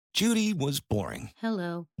Judy was boring.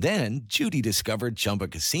 Hello. Then Judy discovered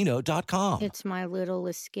ChumbaCasino.com. It's my little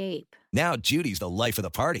escape. Now Judy's the life of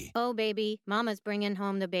the party. Oh, baby, mama's bringing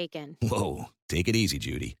home the bacon. Whoa, take it easy,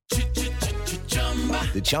 Judy.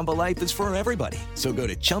 The Chumba life is for everybody. So go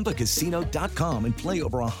to ChumbaCasino.com and play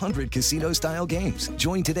over 100 casino-style games.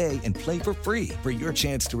 Join today and play for free for your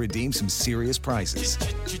chance to redeem some serious prizes.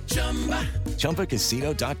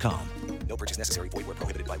 ChumbaCasino.com. No purchase necessary. Void where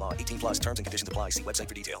prohibited by law. 18+ terms and conditions apply. See website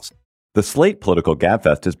for details. The Slate Political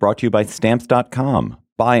Gabfest is brought to you by Stamps.com.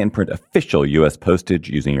 Buy and print official U.S. postage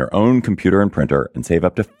using your own computer and printer and save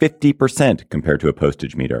up to 50% compared to a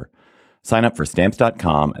postage meter. Sign up for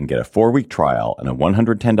Stamps.com and get a 4-week trial and a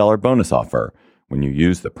 $110 bonus offer when you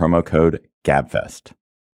use the promo code GABFEST.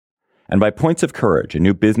 And by Points of Courage, a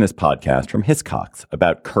new business podcast from Hiscox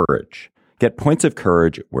about courage. Get Points of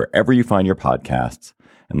Courage wherever you find your podcasts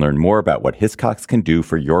and learn more about what Hiscox can do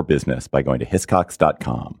for your business by going to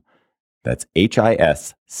Hiscox.com. That's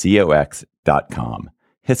HISCOX.com.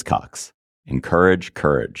 Hiscox. Encourage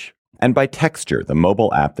courage. And by Texture, the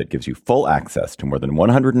mobile app that gives you full access to more than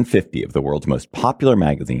 150 of the world's most popular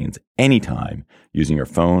magazines anytime using your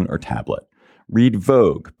phone or tablet. Read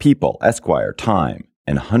Vogue, People, Esquire, Time,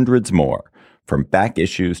 and hundreds more, from back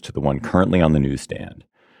issues to the one currently on the newsstand.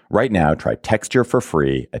 Right now, try Texture for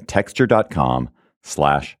free at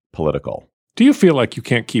texture.com/political. Do you feel like you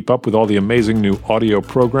can't keep up with all the amazing new audio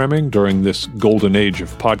programming during this golden age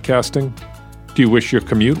of podcasting? Do you wish your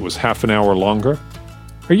commute was half an hour longer?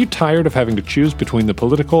 Are you tired of having to choose between the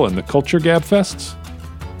political and the culture gabfests?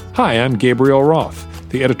 Hi, I'm Gabriel Roth,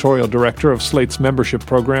 the editorial director of Slate's membership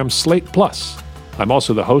program, Slate Plus. I'm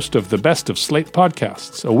also the host of the Best of Slate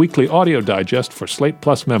podcasts, a weekly audio digest for Slate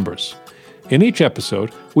Plus members. In each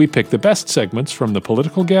episode, we pick the best segments from the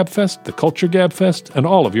Political Gabfest, the Culture Gabfest, and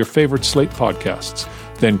all of your favorite Slate podcasts,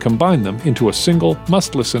 then combine them into a single,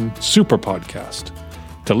 must-listen super podcast.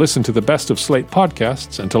 To listen to the Best of Slate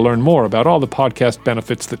podcasts and to learn more about all the podcast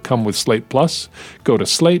benefits that come with Slate Plus, go to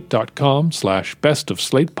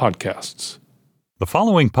slate.com/bestofslatepodcasts. The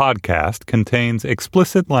following podcast contains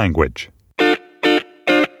explicit language.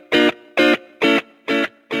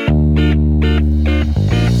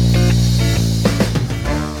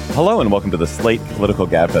 Hello and welcome to the Slate Political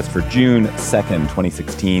Gabfest for June 2nd,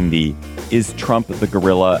 2016, the Is Trump the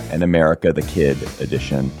Gorilla and America the Kid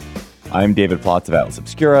edition. I'm David Plotz of Atlas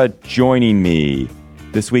Obscura. Joining me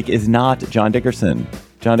this week is not John Dickerson.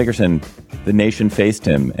 John Dickerson, the nation faced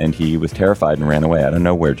him and he was terrified and ran away. I don't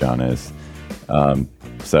know where John is.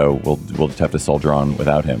 So we'll just have to soldier on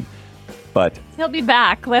without him. But he'll be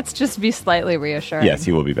back. Let's just be slightly reassuring. Yes,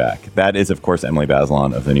 he will be back. That is, of course, Emily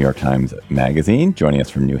Bazelon of the New York Times Magazine, joining us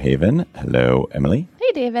from New Haven. Hello, Emily.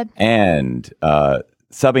 Hey, David. And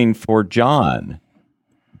subbing for John,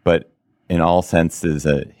 but in all senses,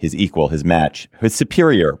 his equal, his match, his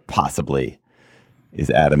superior, possibly, is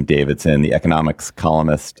Adam Davidson, the economics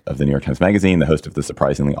columnist of the New York Times Magazine, the host of the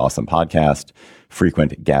surprisingly awesome podcast,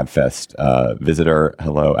 frequent Gabfest visitor.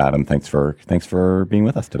 Hello, Adam. Thanks for being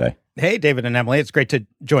with us today. Hey, David and Emily. It's great to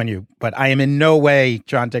join you, but I am in no way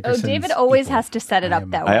John Dickerson. David always has to set it up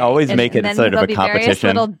that way. I always make it sort of a competition.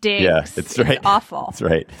 Little digs. Yeah, it's right. It's awful. That's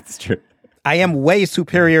right. It's true. I am way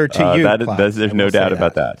superior to you. There's no doubt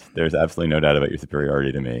about that. There's absolutely no doubt about your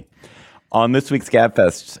superiority to me. On this week's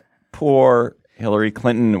Gabfest, poor Hillary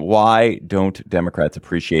Clinton. Why don't Democrats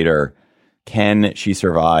appreciate her? Can she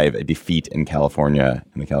survive a defeat in California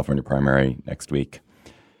in the California primary next week?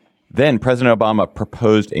 Then President Obama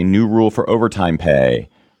proposed a new rule for overtime pay,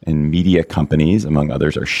 and media companies, among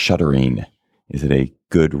others, are shuddering. Is it a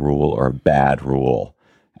good rule or a bad rule?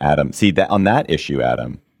 Adam, see that on that issue,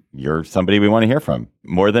 Adam, you're somebody we want to hear from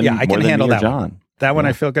more than I can handle that John. One. That one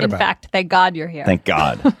I feel good about. In fact, thank God you're here. Thank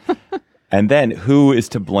God. And then, who is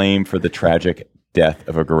to blame for the tragic death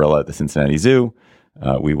of a gorilla at the Cincinnati Zoo?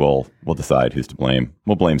 We'll decide who's to blame.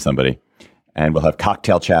 We'll blame somebody. And we'll have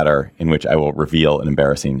cocktail chatter in which I will reveal an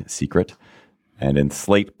embarrassing secret. And in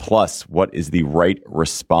Slate Plus, what is the right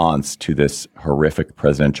response to this horrific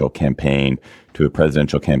presidential campaign, to a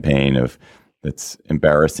presidential campaign that's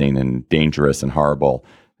embarrassing and dangerous and horrible?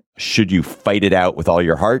 Should you fight it out with all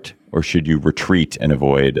your heart, or should you retreat and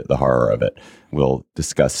avoid the horror of it? We'll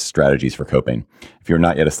discuss strategies for coping. If you're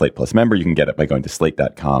not yet a Slate Plus member, you can get it by going to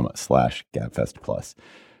slate.com/GabFestPlus.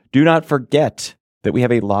 Do not forget that we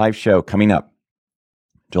have a live show coming up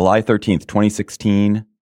July 13th, 2016.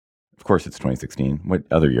 Of course, it's 2016. What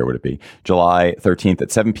other year would it be? July 13th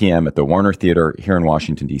at 7 p.m. at the Warner Theater here in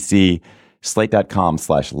Washington, D.C.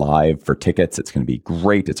 Slate.com/live for tickets. It's going to be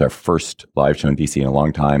great. It's our first live show in D.C. in a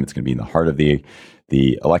long time. It's going to be in the heart of the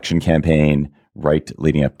election campaign. right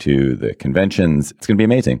leading up to the conventions. It's going to be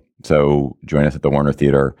amazing. So join us at the Warner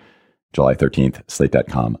Theater, July 13th,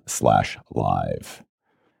 slate.com/live.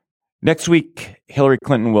 Next week, Hillary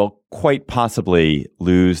Clinton will quite possibly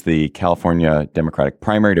lose the California Democratic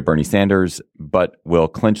primary to Bernie Sanders, but will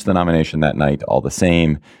clinch the nomination that night all the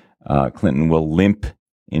same. Clinton will limp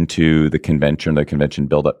into the convention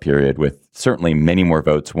build-up period with certainly many more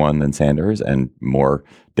votes won than Sanders and more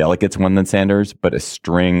delegates won than Sanders, but a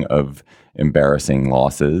string of embarrassing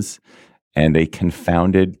losses and a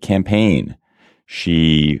confounded campaign.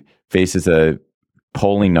 She faces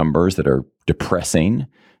polling numbers that are depressing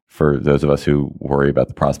for those of us who worry about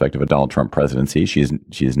the prospect of a Donald Trump presidency. She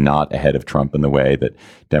is not ahead of Trump in the way that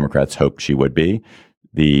Democrats hoped she would be.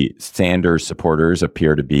 The Sanders supporters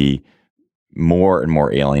appear to be more and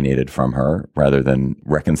more alienated from her rather than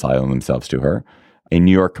reconciling themselves to her. A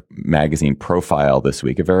New York Magazine profile this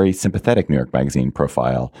week, a very sympathetic New York Magazine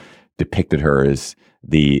profile, depicted her as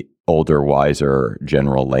the older, wiser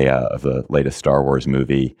General Leia of the latest Star Wars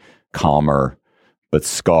movie, calmer, but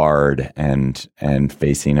scarred and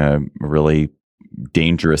facing a really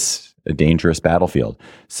dangerous battlefield.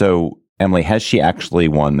 So, Emily, has she actually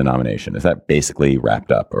won the nomination? Is that basically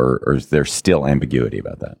wrapped up, or is there still ambiguity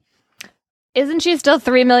about that? Isn't she still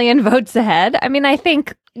 3 million votes ahead? I mean, I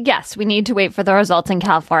think, yes, we need to wait for the results in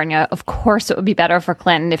California. Of course, it would be better for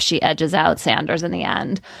Clinton if she edges out Sanders in the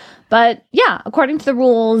end. But yeah, according to the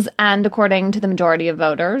rules and according to the majority of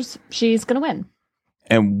voters, she's going to win.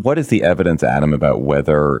 And what is the evidence, Adam, about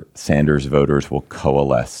whether Sanders voters will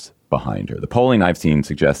coalesce behind her? The polling I've seen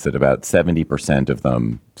suggests that about 70% of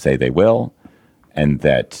them say they will, and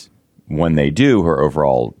that when they do, her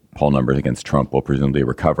overall poll numbers against Trump will presumably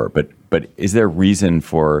recover. But is there reason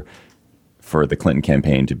for the Clinton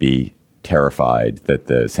campaign to be terrified that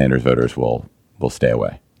the Sanders voters will stay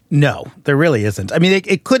away? No, there really isn't. I mean,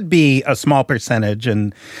 it could be a small percentage,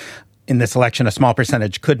 and in this election, a small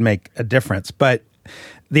percentage could make a difference. But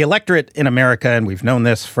the electorate in America, and we've known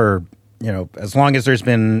this for, as long as there's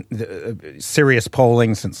been serious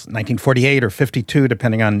polling since 1948 or 52,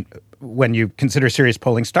 depending on when you consider serious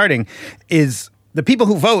polling starting, is the people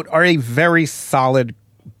who vote are a very solid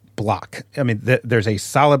block. I mean, there's a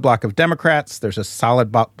solid block of Democrats, there's a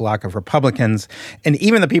solid block of Republicans, and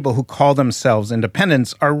even the people who call themselves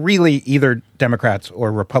independents are really either Democrats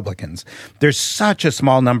or Republicans. There's such a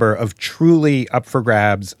small number of truly up for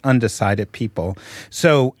grabs, undecided people.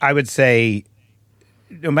 So I would say,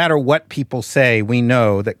 no matter what people say, we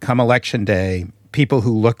know that come election day, people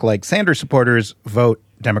who look like Sanders supporters vote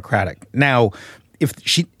Democratic. Now,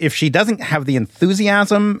 if she doesn't have the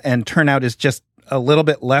enthusiasm and turnout is just a little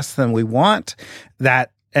bit less than we want,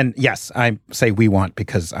 and yes, I say we want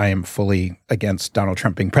because I am fully against Donald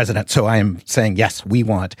Trump being president. So I am saying, yes, we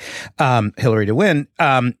want Hillary to win.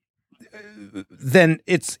 Then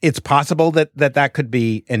it's possible that could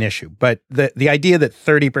be an issue. But the idea that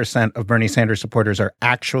 30% of Bernie Sanders supporters are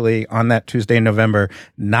actually on that Tuesday in November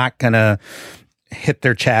not going to hit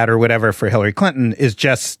their chat or whatever for Hillary Clinton is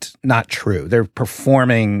just not true. They're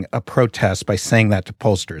performing a protest by saying that to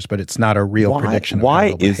pollsters, but it's not a real prediction.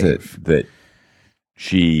 Why is it that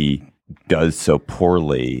she does so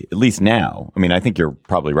poorly, at least now? I mean, I think you're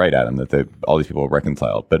probably right, Adam, that all these people are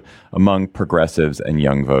reconciled, but among progressives and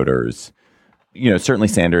young voters, certainly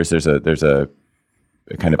Sanders, there's a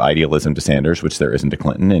kind of idealism to Sanders, which there isn't to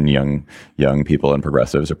Clinton, and young people and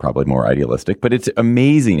progressives are probably more idealistic. But it's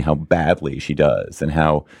amazing how badly she does, and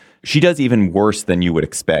how she does even worse than you would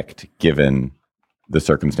expect given the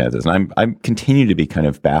circumstances. And I continue to be kind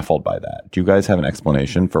of baffled by that. Do you guys have an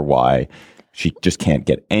explanation for why she just can't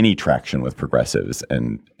get any traction with progressives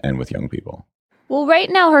and with young people? Well, right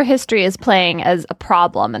now her history is playing as a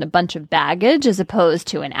problem and a bunch of baggage as opposed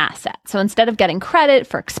to an asset. So instead of getting credit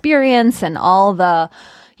for experience and all the,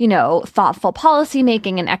 thoughtful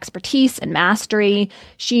policymaking and expertise and mastery,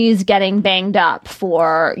 she's getting banged up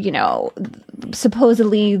for,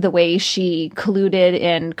 supposedly the way she colluded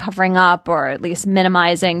in covering up or at least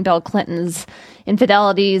minimizing Bill Clinton's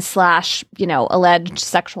infidelities / alleged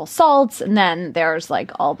sexual assaults. And then there's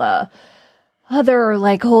all the other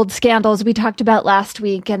old scandals we talked about last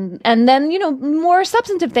week, and then more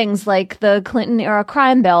substantive things like the Clinton era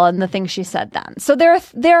crime bill and the things she said then. So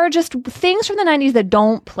there are just things from the 90s that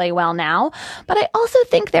don't play well now, but I also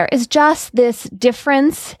think there is just this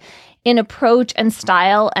difference in approach and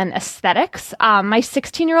style and aesthetics. My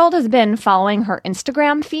 16-year-old has been following her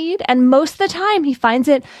Instagram feed, and most of the time he finds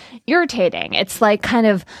it irritating. It's kind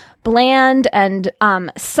of bland and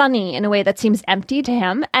sunny in a way that seems empty to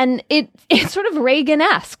him. And it's sort of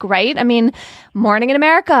Reagan-esque, right? I mean, Morning in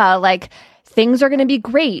America, things are going to be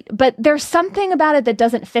great. But there's something about it that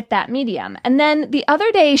doesn't fit that medium. And then the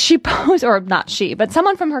other day she posed, or not she, but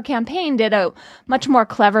someone from her campaign did a much more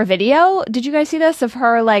clever video. Did you guys see this? Of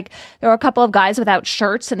her, like, there were a couple of guys without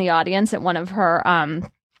shirts in the audience at one of her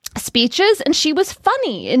speeches, and she was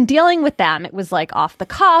funny in dealing with them. It was like off the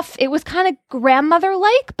cuff. It was kind of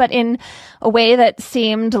grandmother-like, but in a way that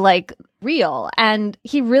seemed like real. And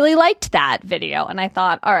he really liked that video. And I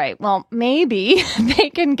thought, all right, well, maybe they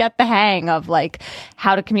can get the hang of like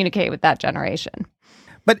how to communicate with that generation.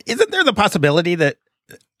 But isn't there the possibility that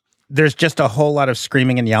there's just a whole lot of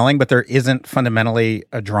screaming and yelling, but there isn't fundamentally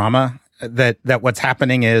a drama? That what's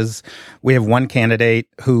happening is we have one candidate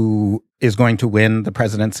who is going to win the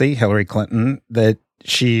presidency, Hillary Clinton, that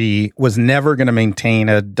she was never going to maintain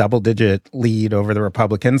a double-digit lead over the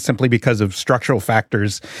Republicans simply because of structural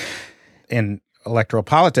factors in electoral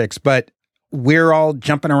politics. But we're all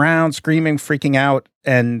jumping around, screaming, freaking out.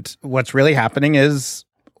 And what's really happening is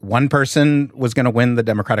one person was going to win the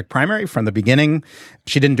Democratic primary from the beginning.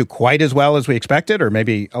 She didn't do quite as well as we expected, or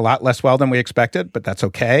maybe a lot less well than we expected, but that's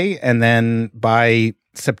okay. And then by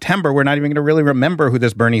September, we're not even going to really remember who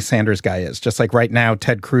this Bernie Sanders guy is. Just like right now,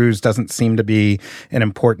 Ted Cruz doesn't seem to be an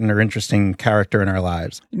important or interesting character in our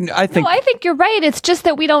lives. I think you're right. It's just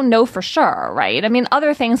that we don't know for sure, right? I mean,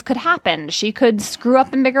 other things could happen. She could screw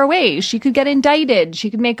up in bigger ways. She could get indicted.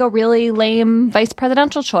 She could make a really lame vice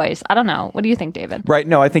presidential choice. I don't know. What do you think, David? Right.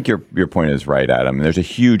 No, I think your point is right, Adam. There's a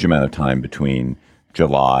huge amount of time between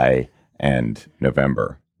July and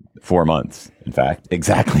November. 4 months, in fact.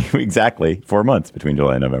 Exactly 4 months between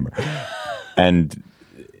July and November. And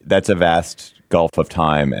that's a vast gulf of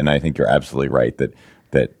time. And I think you're absolutely right that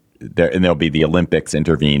there'll be the Olympics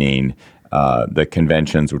intervening, the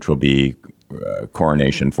conventions, which will be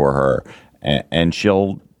coronation for her. And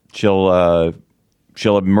she'll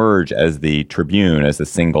emerge as the Tribune, as the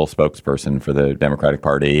single spokesperson for the Democratic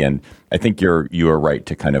Party. And I think you are right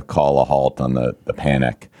to kind of call a halt on the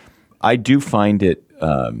panic. I do find it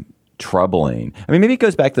troubling. I mean, maybe it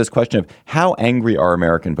goes back to this question of how angry are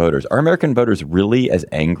American voters? Are American voters really as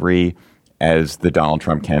angry as the Donald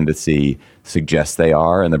Trump candidacy suggests they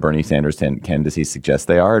are and the Bernie Sanders candidacy suggests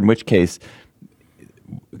they are? In which case,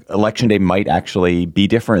 Election Day might actually be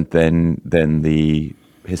different than the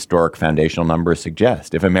historic foundational numbers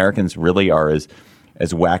suggest. If Americans really are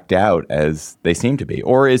as whacked out as they seem to be?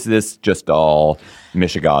 Or is this just all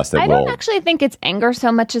mishegas that I don't actually think it's anger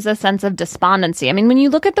so much as a sense of despondency. I mean, when you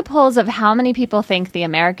look at the polls of how many people think the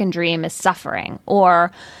American dream is suffering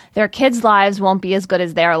or their kids' lives won't be as good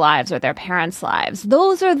as their lives or their parents' lives,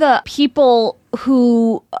 those are the people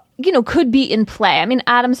who, you know, could be in play. I mean,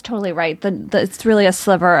 Adam's totally right. It's really a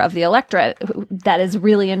sliver of the electorate that is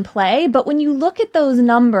really in play. But when you look at those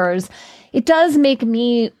numbers, it does make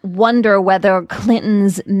me wonder whether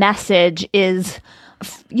Clinton's message is,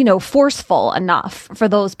 you know, forceful enough for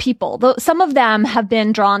those people. Though some of them have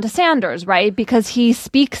been drawn to Sanders, right? Because he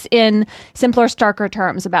speaks in simpler, starker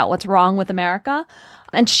terms about what's wrong with America.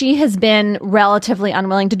 And she has been relatively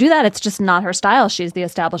unwilling to do that. It's just not her style. She's the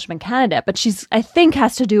establishment candidate. But I think,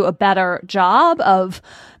 has to do a better job of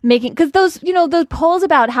making, because those polls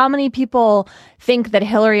about how many people think that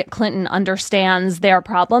Hillary Clinton understands their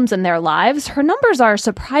problems and their lives, her numbers are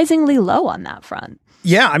surprisingly low on that front.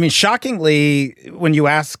 Yeah. I mean, shockingly, when you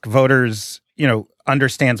ask voters, you know,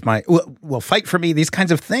 understands will fight for me, these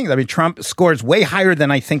kinds of things. I mean, Trump scores way higher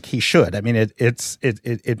than I think he should. I mean,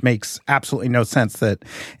 it makes absolutely no sense that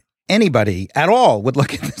anybody at all would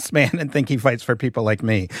look at this man and think he fights for people like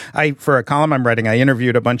me. For a column I'm writing, I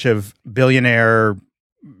interviewed a bunch of billionaire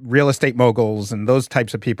real estate moguls and those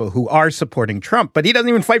types of people who are supporting Trump, but he doesn't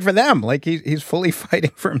even fight for them. Like he's fully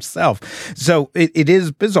fighting for himself. So it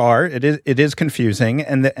is bizarre. It is confusing.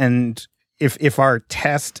 And if our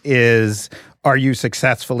test is, are you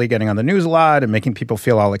successfully getting on the news a lot and making people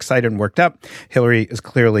feel all excited and worked up? Hillary is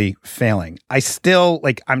clearly failing. I'm still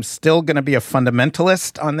going to be a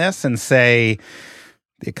fundamentalist on this and say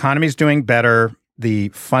the economy is doing better. The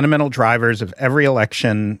fundamental drivers of every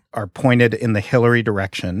election are pointed in the Hillary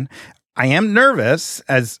direction. I am nervous,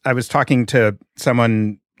 as I was talking to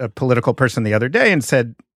someone, a political person the other day, and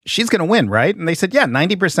said, she's going to win, right? And they said, yeah,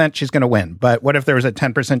 90% she's going to win. But what if there was a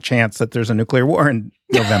 10% chance that there's a nuclear war in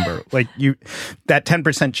November? That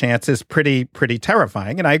 10% chance is pretty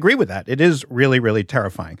terrifying. And I agree with that. It is really, really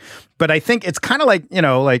terrifying. But I think it's kind of like, you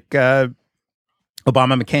know, like Obama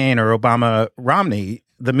McCain or Obama Romney.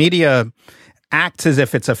 The media acts as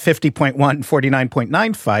if it's a 50.1,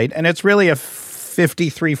 49.9 fight. And it's really a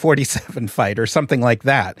 53-47 fight or something like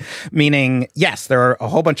that. Meaning, yes, there are a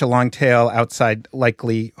whole bunch of long tail outside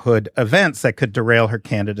likelihood events that could derail her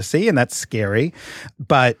candidacy, and that's scary.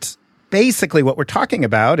 But basically what we're talking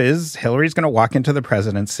about is Hillary's going to walk into the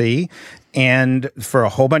presidency, and for a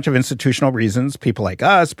whole bunch of institutional reasons, people like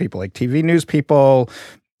us, people like TV news people,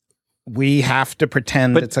 we have to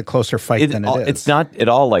pretend it's a closer fight than it is. It's not at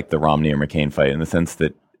all like the Romney or McCain fight in the sense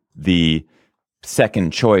that the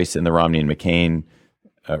second choice in the Romney and McCain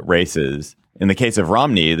races, in the case of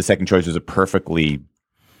Romney, the second choice was a perfectly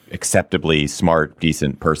acceptably smart,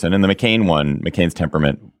 decent person. And the McCain one, McCain's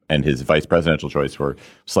temperament and his vice presidential choice were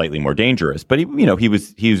slightly more dangerous. But he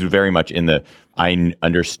was very much in the, I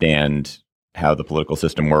understand how the political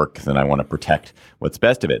system works and I want to protect what's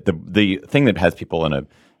best of it. The thing that has people in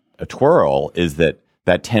a twirl is that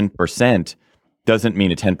 10% doesn't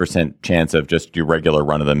mean a 10% chance of just your regular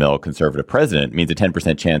run-of-the-mill conservative president. It means a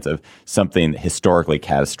 10% chance of something historically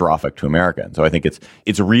catastrophic to America. And so I think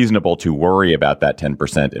it's reasonable to worry about that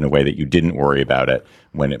 10% in a way that you didn't worry about it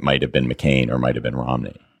when it might have been McCain or might have been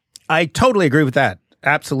Romney. I totally agree with that.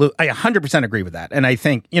 Absolutely. I 100% agree with that. And I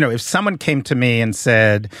think, if someone came to me and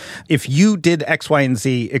said, if you did X, Y, and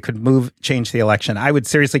Z, it could change the election, I would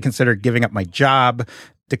seriously consider giving up my job,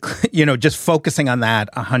 just focusing on that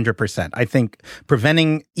 100%. I think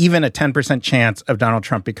preventing even a 10% chance of Donald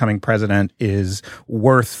Trump becoming president is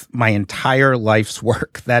worth my entire life's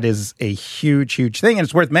work. That is a huge, huge thing. And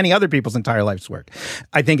it's worth many other people's entire life's work.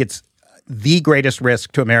 I think it's the greatest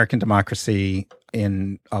risk to American democracy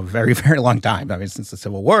in a very, very long time. I mean, since the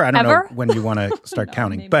Civil War. I don't know when you want to start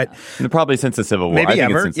counting, but probably since the Civil War. Maybe I think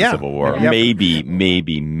ever. It's since the Civil War.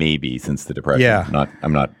 Maybe since the Depression. Yeah.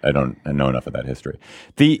 I don't know enough of that history.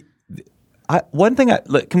 One thing,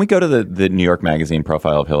 can we go to the New York Magazine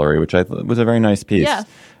profile of Hillary, which I thought was a very nice piece. Yeah.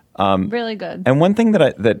 Really good. And one thing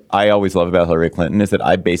that I always love about Hillary Clinton is that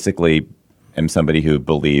I basically am somebody who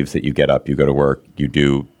believes that you get up, you go to work, you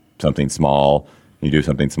do something small, you do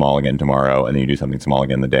something small again tomorrow, and then you do something small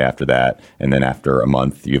again the day after that. And then after a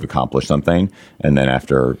month, you've accomplished something. And then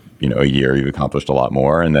after, a year, you've accomplished a lot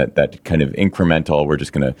more. And that kind of incremental, we're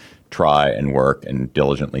just going to try and work and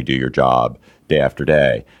diligently do your job day after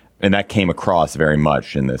day. And that came across very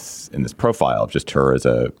much in this profile of just her as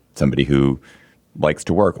somebody who likes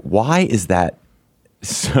to work. Why is that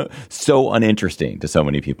so uninteresting to so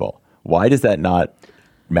many people? Why does that not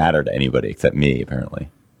matter to anybody except me,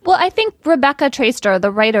 apparently? Well, I think Rebecca Traister, the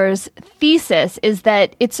writer's thesis, is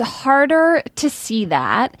that it's harder to see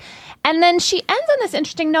that. And then she ends on this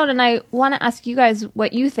interesting note, and I want to ask you guys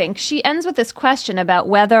what you think. She ends with this question about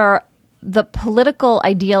whether the political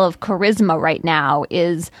ideal of charisma right now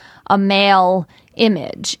is a male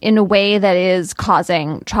image in a way that is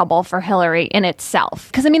causing trouble for Hillary in itself.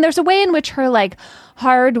 Because, there's a way in which her,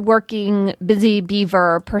 hard-working, busy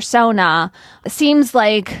beaver persona seems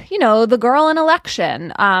like, the girl in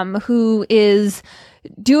election who is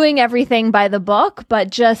doing everything by the book, but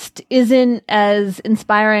just isn't as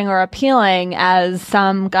inspiring or appealing as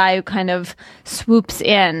some guy who kind of swoops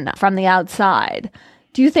in from the outside.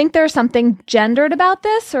 Do you think there's something gendered about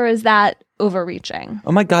this, or is that overreaching?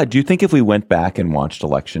 Oh my God, do you think if we went back and watched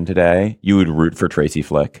Election today, you would root for Tracy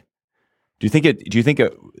Flick? Do you think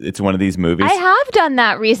it's one of these movies? I have done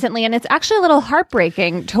that recently, and it's actually a little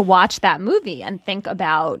heartbreaking to watch that movie and think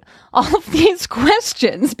about all of these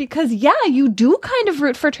questions because, you do kind of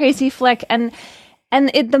root for Tracy Flick, and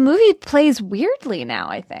the movie plays weirdly now,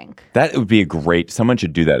 I think. That would be someone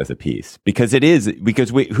should do that as a piece because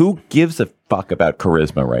who gives a fuck about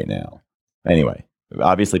charisma right now? Anyway,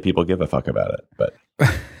 obviously people give a fuck about it, but...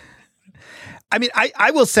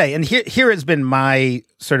 I will say, and here has been my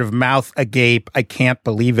sort of mouth agape, I can't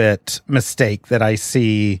believe it mistake that I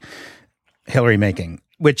see Hillary making,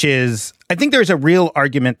 which is, I think there's a real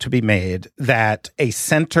argument to be made that a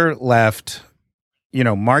center-left,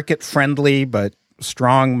 market-friendly but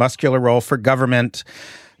strong muscular role for government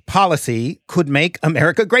policy could make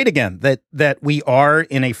America great again, that we are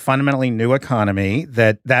in a fundamentally new economy,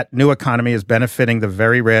 that new economy is benefiting the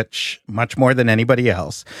very rich much more than anybody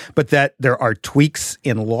else, but that there are tweaks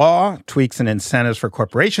in law, tweaks in incentives for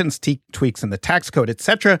corporations, tweaks in the tax code, et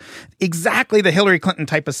cetera, exactly the Hillary Clinton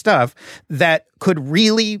type of stuff that could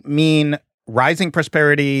really mean rising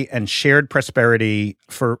prosperity and shared prosperity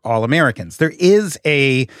for all Americans. There is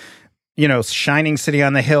a shining city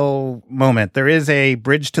on the hill moment. There is a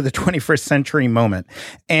bridge to the 21st century moment.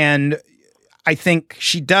 And I think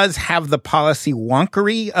she does have the policy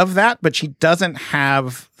wonkery of that, but she doesn't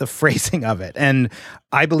have the phrasing of it. And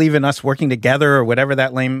I believe in us working together, or whatever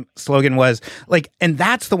that lame slogan was. And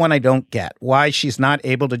that's the one I don't get. Why she's not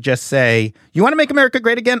able to just say, you want to make America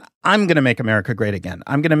great again? I'm going to make America great again.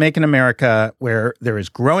 I'm going to make an America where there is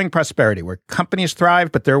growing prosperity, where companies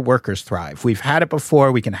thrive, but their workers thrive. We've had it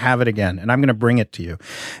before. We can have it again. And I'm going to bring it to you.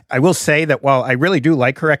 I will say that while I really do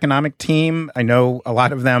like her economic team, I know a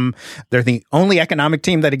lot of them, they're the only economic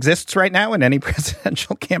team that exists right now in any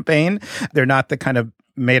presidential campaign. They're not the kind of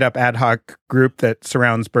made-up ad hoc group that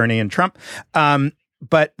surrounds Bernie and Trump.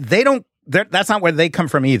 But they don't, that's not where they come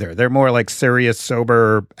from either. They're more like serious,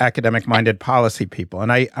 sober, academic-minded policy people.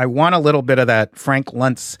 And I want a little bit of that Frank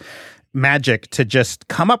Luntz magic to just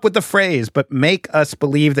come up with the phrase, but make us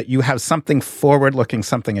believe that you have something forward-looking,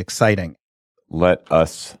 something exciting. Let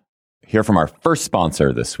us hear from our first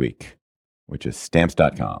sponsor this week, which is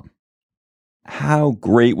Stamps.com. How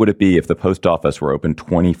great would it be if the post office were open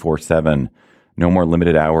 24/7? No more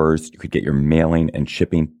limited hours. You could get your mailing and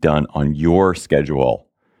shipping done on your schedule.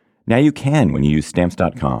 Now you can when you use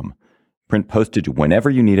Stamps.com. Print postage whenever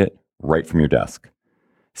you need it, right from your desk.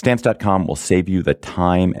 Stamps.com will save you the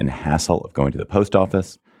time and hassle of going to the post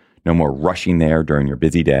office. No more rushing there during your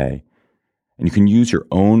busy day. And you can use your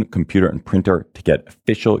own computer and printer to get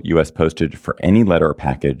official U.S. postage for any letter or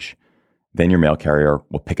package. Then your mail carrier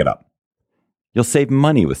will pick it up. You'll save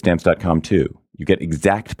money with Stamps.com too. You get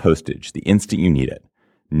exact postage the instant you need it.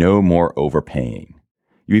 No more overpaying.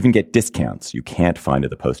 You even get discounts you can't find at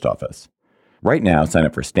the post office. Right now, sign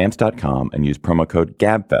up for Stamps.com and use promo code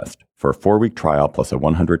GABFEST for a 4-week trial plus a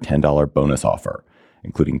 $110 bonus offer,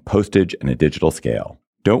 including postage and a digital scale.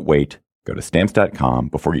 Don't wait. Go to Stamps.com.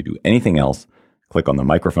 Before you do anything else, click on the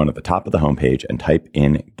microphone at the top of the homepage and type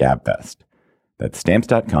in GABFEST. That's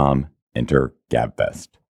Stamps.com. Enter GABFEST.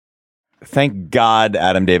 Thank God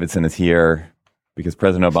Adam Davidson is here, because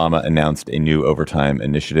President Obama announced a new overtime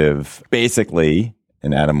initiative. Basically,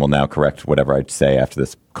 and Adam will now correct whatever I say after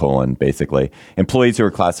this colon, basically, employees who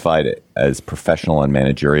are classified as professional and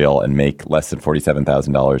managerial and make less than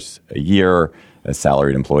 $47,000 a year as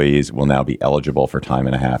salaried employees will now be eligible for time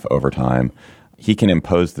and a half overtime. He can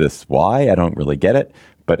impose this. Why? I don't really get it.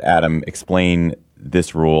 But Adam, explain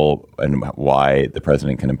this rule and why the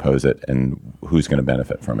president can impose it and who's going to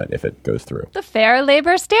benefit from it if it goes through. The Fair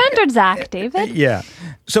Labor Standards Act, David. Yeah.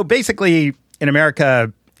 So basically, in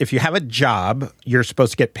America, if you have a job, you're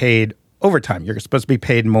supposed to get paid overtime. You're supposed to be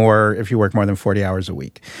paid more if you work more than 40 hours a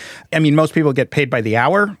week. I mean, most people get paid by the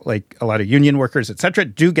hour, like a lot of union workers, et cetera,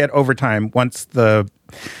 do get overtime once the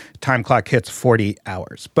time clock hits 40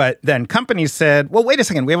 hours. But then companies said, well, wait a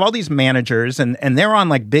second, we have all these managers and they're on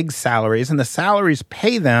like big salaries, and the salaries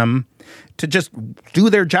pay them to just do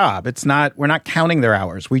their job. We're not counting their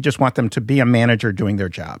hours. We just want them to be a manager doing their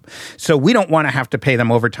job. So we don't want to have to pay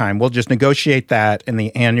them overtime. We'll just negotiate that in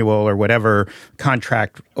the annual or whatever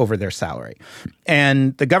contract over their salary.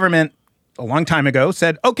 And the government a long time ago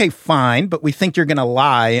said, okay, fine, but we think you're going to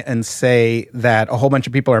lie and say that a whole bunch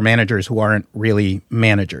of people are managers who aren't really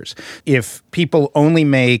managers. If people only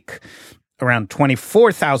make around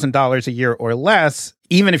 $24,000 a year or less,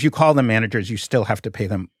 even if you call them managers, you still have to pay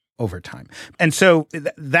them overtime. And so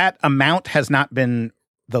that amount has not been,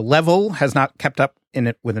 the level has not kept up in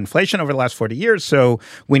it with inflation over the last 40 years. So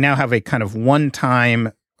we now have a kind of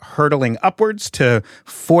one-time hurtling upwards to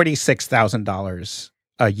 $46,000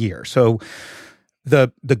 a year. So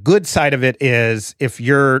the good side of it is if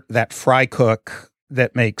you're that fry cook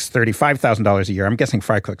that makes $35,000 a year, I'm guessing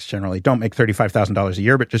fry cooks generally don't make $35,000 a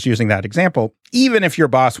year, but just using that example, even if your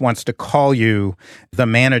boss wants to call you the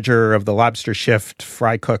manager of the lobster shift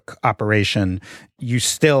fry cook operation, you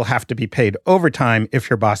still have to be paid overtime if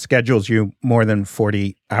your boss schedules you more than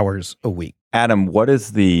 40 hours a week. Adam, what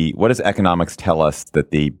does economics tell us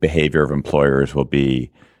that the behavior of employers will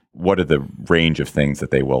be? What are the range of things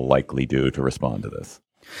that they will likely do to respond to this?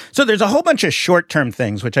 So there's a whole bunch of short-term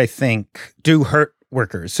things which I think do hurt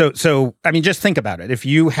workers. So I mean, just think about it. If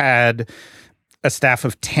you had a staff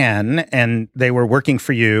of 10 and they were working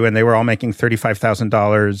for you and they were all making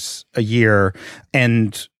 $35,000 a year,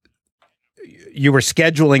 and you were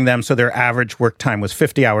scheduling them so their average work time was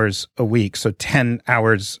 50 hours a week, so 10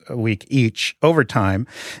 hours a week each overtime,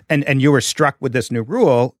 and you were struck with this new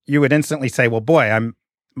rule, you would instantly say, well, boy,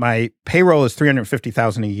 my payroll is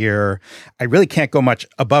 $350,000 a year. I really can't go much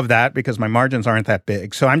above that because my margins aren't that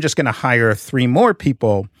big. So I'm just going to hire 3 more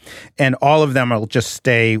people, and all of them will just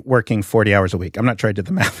stay working 40 hours a week. I'm not sure I did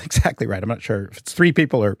the math exactly right. I'm not sure if it's 3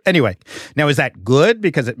 people or anyway. Now, is that good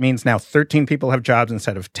because it means now 13 people have jobs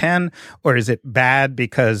instead of 10? Or is it bad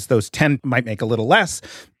because those 10 might make a little less?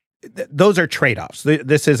 those are trade-offs.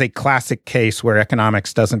 This is a classic case where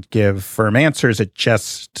economics doesn't give firm answers. It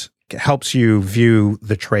just helps you view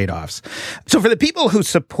the trade-offs. So for the people who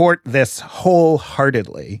support this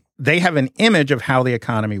wholeheartedly, they have an image of how the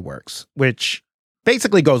economy works, which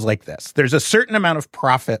basically goes like this. There's a certain amount of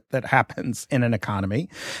profit that happens in an economy,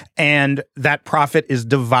 and that profit is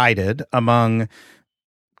divided among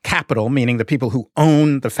capital, meaning the people who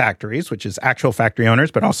own the factories, which is actual factory owners,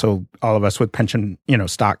 but also all of us with pension,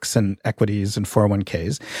 stocks and equities and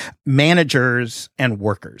 401ks, managers and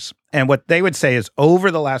workers. And what they would say is over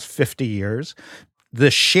the last 50 years, the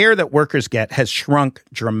share that workers get has shrunk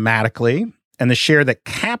dramatically, and the share that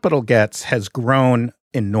capital gets has grown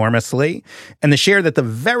enormously, and the share that the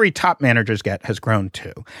very top managers get has grown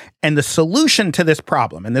too. And the solution to this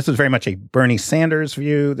problem, and this is very much a Bernie Sanders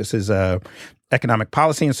view, this is a Economic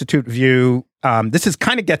Policy Institute view, this is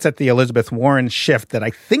kind of gets at the Elizabeth Warren shift that I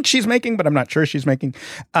think she's making, but I'm not sure she's making.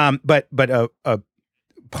 But a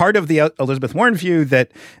part of the Elizabeth Warren view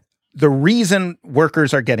that the reason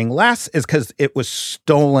workers are getting less is because it was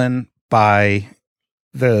stolen by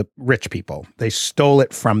the rich people. They stole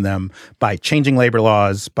it from them by changing labor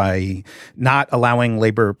laws, by not allowing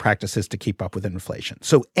labor practices to keep up with inflation.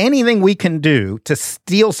 So anything we can do to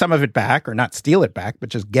steal some of it back, or not steal it back, but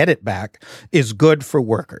just get it back, is good for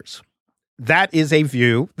workers. That is a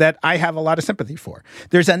view that I have a lot of sympathy for.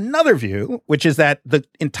 There's another view, which is that the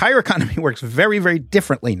entire economy works very, very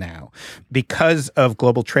differently now because of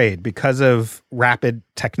global trade, because of rapid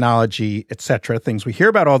technology, et cetera, things we hear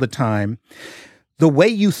about all the time. The way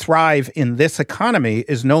you thrive in this economy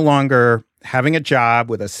is no longer having a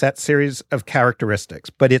job with a set series of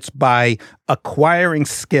characteristics, but it's by acquiring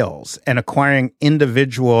skills and acquiring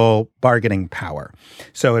individual bargaining power.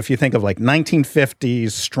 So if you think of like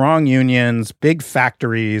 1950s, strong unions, big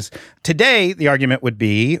factories, today the argument would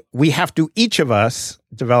be we have to, each of us,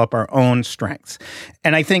 develop our own strengths.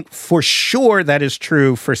 And I think for sure that is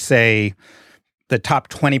true for, say, the top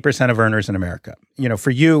 20% of earners in America.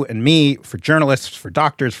 For you and me, for journalists, for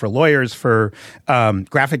doctors, for lawyers, for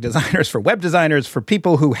graphic designers, for web designers, for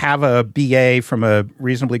people who have a BA from a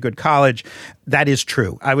reasonably good college, that is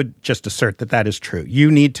true. I would just assert that that is true.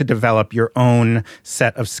 You need to develop your own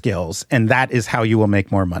set of skills, and that is how you will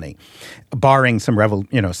make more money, barring some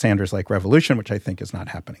Sanders-like revolution, which I think is not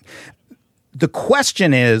happening. The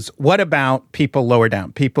question is, what about people lower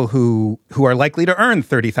down, people who are likely to earn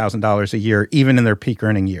 $30,000 a year, even in their peak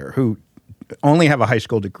earning year, who only have a high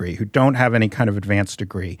school degree, who don't have any kind of advanced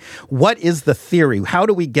degree? What is the theory? How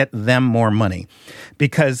do we get them more money?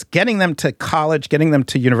 Because getting them to college, getting them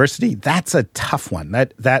to university, that's a tough one.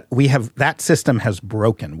 That system has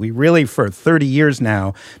broken. We really, for 30 years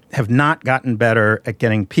now, have not gotten better at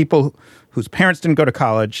getting people whose parents didn't go to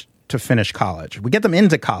college to finish college. We get them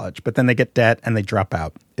into college, but then they get debt and they drop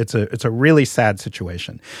out. It's a really sad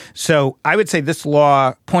situation. So I would say this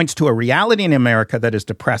law points to a reality in America that is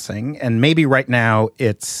depressing, and maybe right now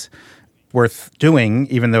it's worth doing,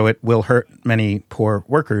 even though it will hurt many poor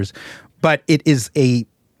workers. But it is a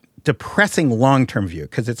depressing long-term view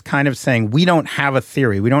because it's kind of saying we don't have a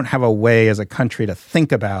theory. We don't have a way as a country to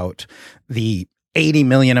think about the 80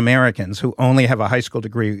 million Americans who only have a high school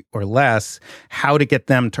degree or less, how to get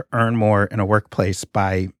them to earn more in a workplace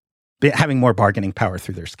by having more bargaining power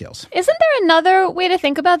through their skills. Isn't there another way to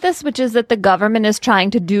think about this, which is that the government is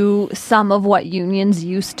trying to do some of what unions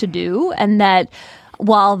used to do, and that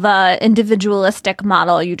while the individualistic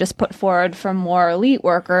model you just put forward for more elite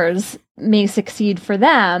workers may succeed for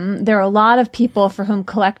them, there are a lot of people for whom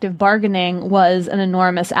collective bargaining was an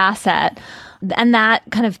enormous asset. And that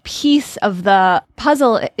kind of piece of the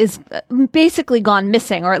puzzle is basically gone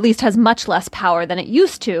missing, or at least has much less power than it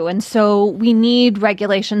used to. And so we need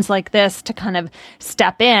regulations like this to kind of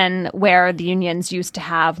step in where the unions used to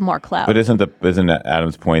have more clout. But isn't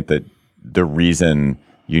Adam's point that the reason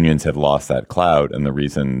unions have lost that clout, and the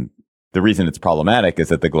reason it's problematic, is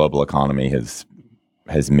that the global economy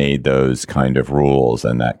has made those kind of rules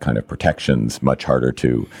and that kind of protections much harder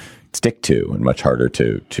to stick to and much harder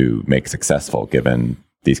to make successful, given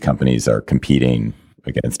these companies are competing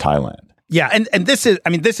against Thailand. Yeah, and this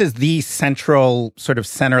is the central sort of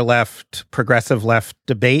center-left, progressive-left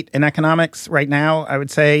debate in economics right now, I would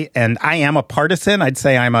say. And I am a partisan. I'd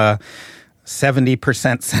say I'm a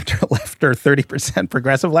 70% center-left or 30%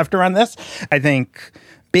 progressive-lefter on this. I think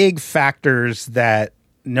big factors that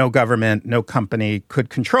no government, no company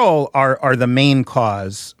could control are the main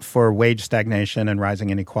cause for wage stagnation and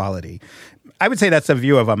rising inequality. I would say that's a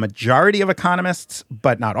view of a majority of economists,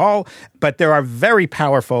 but not all. But there are very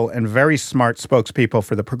powerful and very smart spokespeople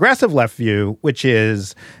for the progressive left view, which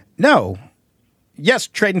is, no, yes,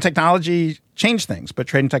 trade and technology change things, but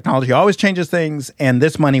trade and technology always changes things. And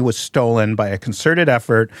this money was stolen by a concerted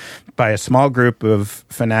effort by a small group of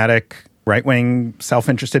fanatic, right-wing,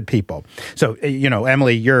 self-interested people. So,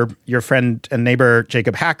 Emily, your friend and neighbor,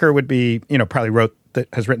 Jacob Hacker, would be, probably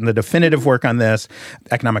has written the definitive work on this,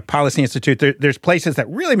 Economic Policy Institute. There's places that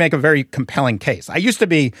really make a very compelling case. I used to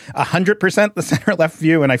be 100% the center-left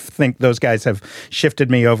view, and I think those guys have shifted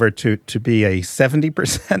me over to be a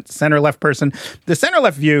 70% center-left person. The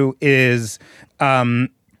center-left view is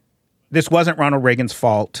this wasn't Ronald Reagan's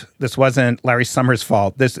fault. This wasn't Larry Summers'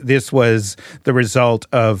 fault. This was the result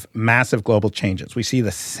of massive global changes. We see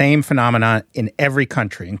the same phenomena in every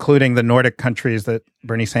country, including the Nordic countries that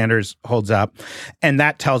Bernie Sanders holds up. And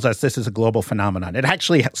that tells us this is a global phenomenon. It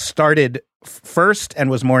actually started first and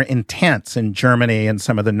was more intense in Germany and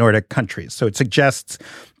some of the Nordic countries. So it suggests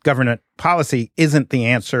government policy isn't the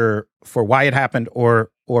answer for why it happened or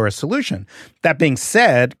a solution. That being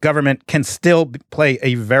said, government can still play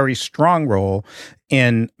a very strong role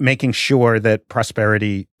in making sure that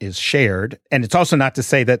prosperity is shared. And it's also not to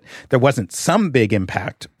say that there wasn't some big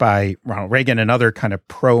impact by Ronald Reagan and other kind of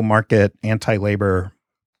pro-market, anti-labor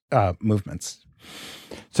movements.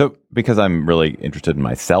 So because I'm really interested in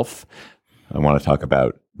myself, I want to talk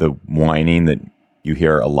about the whining that you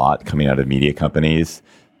hear a lot coming out of media companies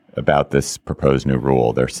about this proposed new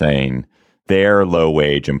rule. They're saying their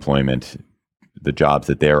low-wage employment, the jobs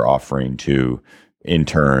that they're offering to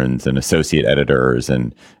interns and associate editors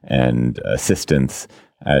and assistants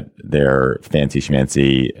at their fancy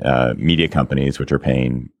schmancy media companies, which are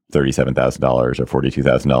paying $37,000 or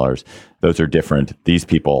 $42,000, those are different. These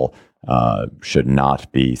people should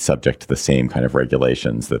not be subject to the same kind of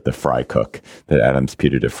regulations that the fry cook, that Adam's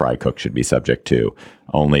putative fry cook should be subject to.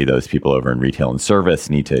 Only those people over in retail and service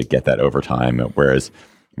need to get that overtime,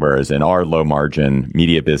 Whereas in our low margin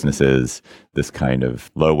media businesses, this kind of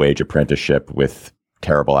low wage apprenticeship with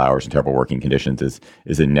terrible hours and terrible working conditions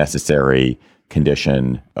is a necessary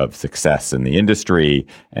condition of success in the industry.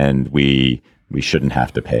 And we shouldn't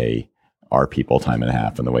have to pay our people time and a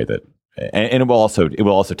half in the way that, and it will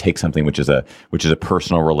also take something which is a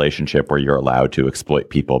personal relationship where you're allowed to exploit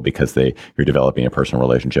people because you're developing a personal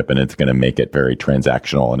relationship, and it's going to make it very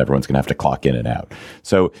transactional and everyone's going to have to clock in and out.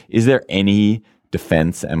 So is there any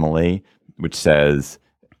defense, Emily, which says,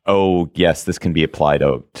 oh, yes, this can be applied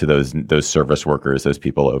to those service workers, those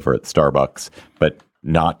people over at Starbucks, but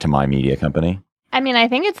not to my media company? I mean, I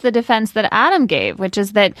think it's the defense that Adam gave, which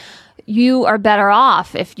is that you are better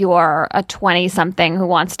off if you're a 20-something who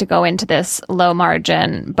wants to go into this low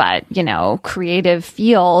margin, but, creative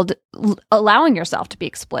field, allowing yourself to be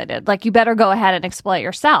exploited. Like, you better go ahead and exploit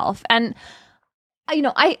yourself. And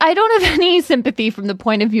I don't have any sympathy from the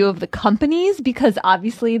point of view of the companies, because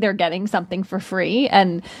obviously they're getting something for free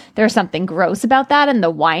and there's something gross about that. And the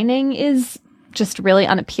whining is just really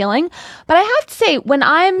unappealing. But I have to say, when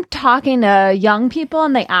I'm talking to young people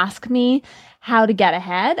and they ask me how to get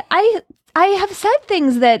ahead, I have said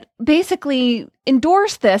things that basically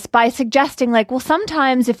endorse this by suggesting, like, well,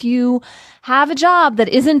 sometimes if you have a job that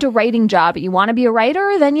isn't a writing job, but you want to be a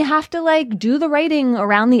writer, then you have to do the writing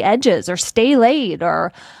around the edges or stay late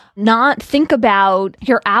or not think about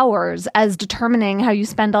your hours as determining how you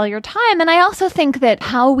spend all your time. And I also think that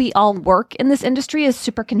how we all work in this industry is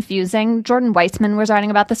super confusing. Jordan Weissman was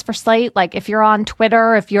writing about this for Slate. Like, if you're on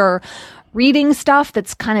Twitter, if you're reading stuff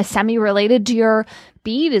that's kind of semi-related to your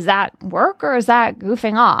beat, is that work or is that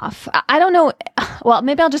goofing off? I don't know. Well,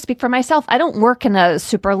 maybe I'll just speak for myself. I don't work in a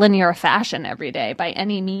super linear fashion every day by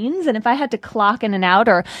any means. And if I had to clock in and out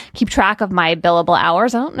or keep track of my billable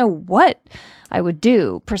hours, I don't know what I would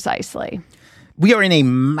do precisely. We are in a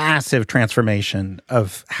massive transformation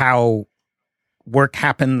of how work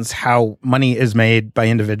happens, how money is made by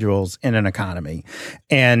individuals in an economy.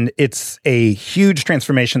 And it's a huge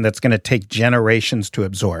transformation that's going to take generations to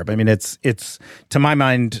absorb. I mean, it's to my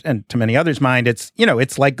mind and to many others' mind, it's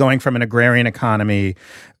like going from an agrarian economy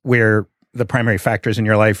where the primary factors in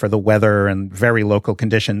your life are the weather and very local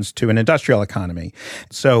conditions to an industrial economy.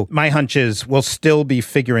 So my hunch is we'll still be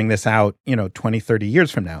figuring this out, 20, 30 years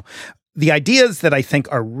from now. The ideas that I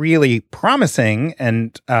think are really promising,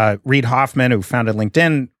 and Reid Hoffman, who founded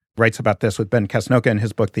LinkedIn, writes about this with Ben Casnocha in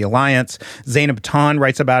his book, The Alliance. Zainab Tan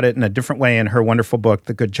writes about it in a different way in her wonderful book,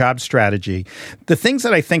 The Good Job Strategy. The things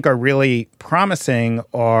that I think are really promising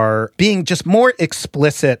are being just more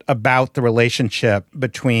explicit about the relationship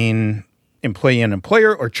between employee and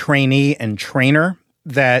employer, or trainee and trainer.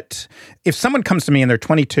 That if someone comes to me and they're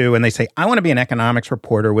 22 and they say, I want to be an economics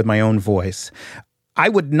reporter with my own voice, I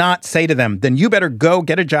would not say to them, then you better go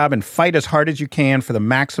get a job and fight as hard as you can for the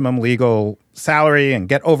maximum legal salary and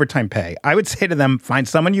get overtime pay. I would say to them, find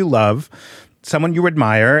someone you love, someone you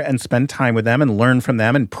admire, and spend time with them and learn from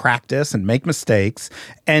them and practice and make mistakes.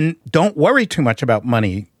 And don't worry too much about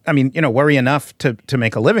money. I mean, worry enough to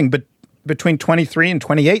make a living, but between 23 and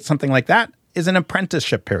 28, something like that, is an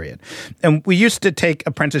apprenticeship period. And we used to take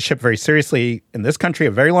apprenticeship very seriously in this country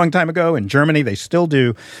a very long time ago. In Germany, they still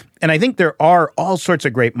do. And I think there are all sorts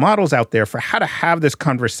of great models out there for how to have this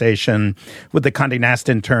conversation with the Condé Nast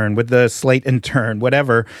intern, with the Slate intern,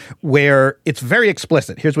 whatever, where it's very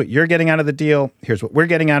explicit. Here's what you're getting out of the deal. Here's what we're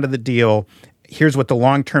getting out of the deal. Here's what the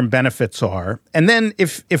long-term benefits are. And then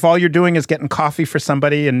if all you're doing is getting coffee for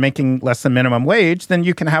somebody and making less than minimum wage, then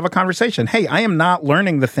you can have a conversation. Hey, I am not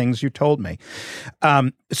learning the things you told me.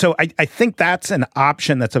 So I think that's an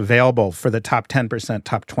option that's available for the top 10%,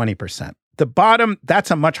 top 20%. The bottom,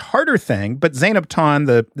 that's a much harder thing. But Zeynep Ton,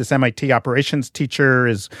 this MIT operations teacher,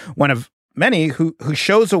 is one of many who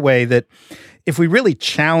shows a way that if we really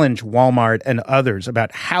challenge Walmart and others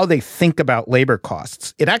about how they think about labor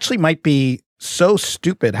costs, it actually might be so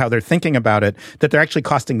stupid how they're thinking about it that they're actually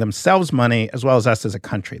costing themselves money as well as us as a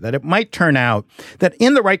country. That it might turn out that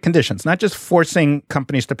in the right conditions, not just forcing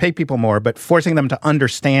companies to pay people more, but forcing them to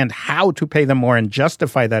understand how to pay them more and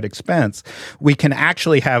justify that expense, we can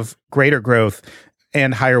actually have greater growth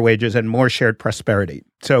and higher wages and more shared prosperity.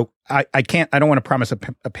 So I don't want to promise a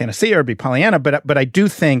panacea or be Pollyanna, but I do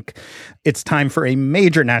think it's time for a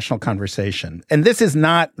major national conversation. And this is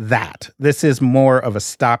not that. This is more of a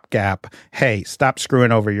stopgap. Hey, stop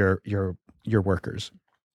screwing over your workers.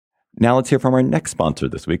 Now let's hear from our next sponsor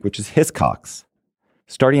this week, which is Hiscox.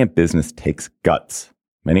 Starting a business takes guts.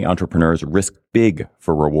 Many entrepreneurs risk big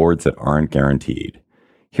for rewards that aren't guaranteed.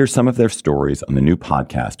 Here's some of their stories on the new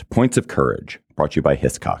podcast, Points of Courage, brought to you by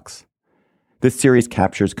Hiscox. This series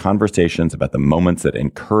captures conversations about the moments that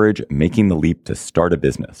encourage making the leap to start a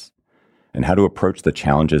business and how to approach the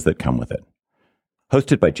challenges that come with it.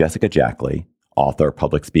 Hosted by Jessica Jackley, author,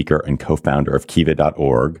 public speaker, and co-founder of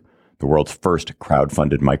Kiva.org, the world's first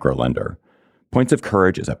crowd-funded microlender, Points of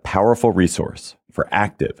Courage is a powerful resource for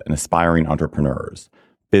active and aspiring entrepreneurs,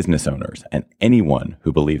 business owners, and anyone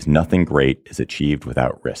who believes nothing great is achieved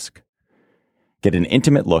without risk. Get an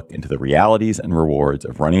intimate look into the realities and rewards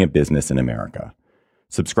of running a business in America.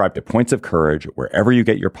 Subscribe to Points of Courage wherever you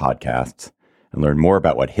get your podcasts and learn more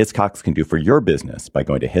about what Hiscox can do for your business by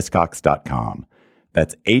going to hiscox.com.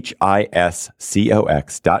 That's HISCOX.com.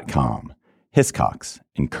 Hiscox.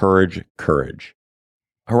 Encourage courage.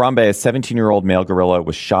 Harambe, a 17-year-old male gorilla,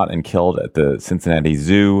 was shot and killed at the Cincinnati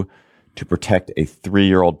Zoo to protect a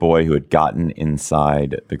 3-year-old boy who had gotten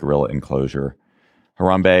inside the gorilla enclosure.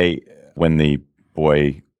 Harambe, when the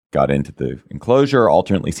boy got into the enclosure,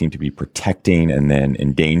 alternately seemed to be protecting and then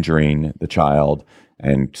endangering the child,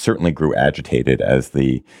 and certainly grew agitated as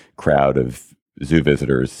the crowd of zoo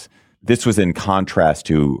visitors. This was in contrast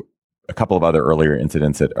to a couple of other earlier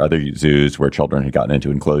incidents at other zoos where children had gotten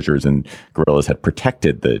into enclosures and gorillas had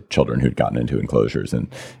protected the children who'd gotten into enclosures. And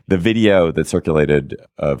the video that circulated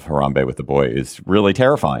of Harambe with the boy is really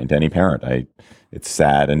terrifying to any parent. It's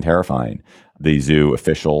sad and terrifying. The zoo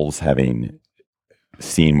officials, having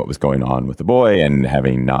seen what was going on with the boy and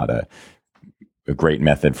having not a great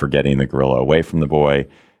method for getting the gorilla away from the boy,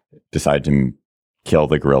 decided to kill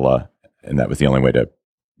the gorilla. And that was the only way to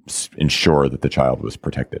ensure that the child was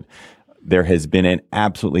protected. There has been an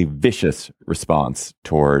absolutely vicious response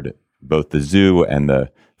toward both the zoo and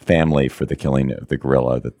the family for the killing of the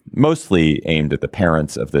gorilla, that mostly aimed at the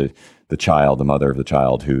parents of the child, the mother of the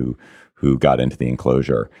child who got into the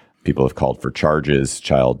enclosure. People have called for charges,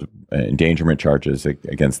 child endangerment charges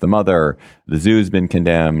against the mother. The zoo's been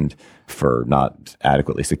condemned for not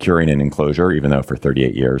adequately securing an enclosure, even though for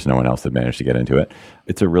 38 years no one else had managed to get into it.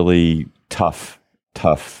 It's a really tough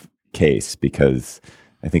case because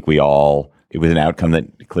I think it was an outcome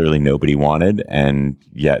that clearly nobody wanted. And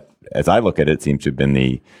yet, as I look at it, it seems to have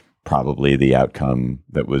been probably the outcome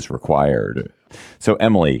that was required. So,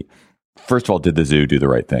 Emily, first of all, did the zoo do the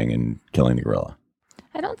right thing in killing the gorilla?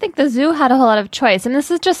 I don't think the zoo had a whole lot of choice. And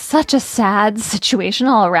this is just such a sad situation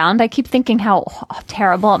all around. I keep thinking how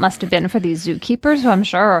terrible it must have been for these zookeepers who I'm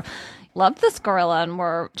sure loved this gorilla and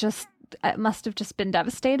it must have just been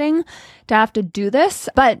devastating to have to do this.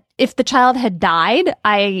 But if the child had died,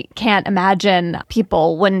 I can't imagine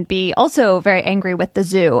people wouldn't be also very angry with the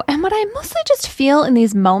zoo. And what I mostly just feel in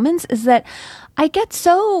these moments is that I get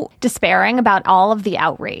so despairing about all of the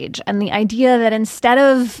outrage and the idea that instead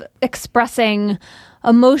of expressing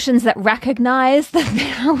emotions that recognize that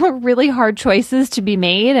there were really hard choices to be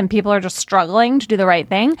made and people are just struggling to do the right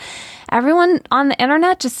thing, everyone on the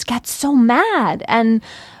internet just gets so mad and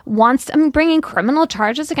wants bringing criminal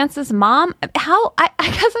charges against this mom. I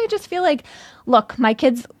guess I just feel like, look, my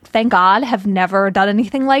kids, thank God, have never done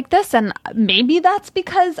anything like this. And maybe that's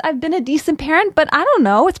because I've been a decent parent, but I don't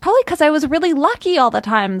know. It's probably because I was really lucky all the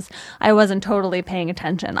times I wasn't totally paying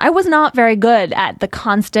attention. I was not very good at the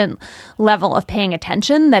constant level of paying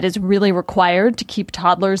attention that is really required to keep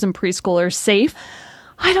toddlers and preschoolers safe.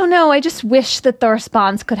 I don't know. I just wish that the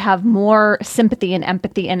response could have more sympathy and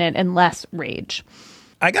empathy in it and less rage.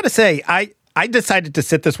 I got to say, I decided to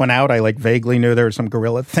sit this one out. I vaguely knew there was some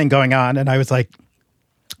guerrilla thing going on. And I was like,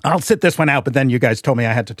 I'll sit this one out. But then you guys told me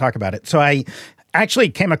I had to talk about it. So I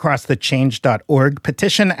actually came across the change.org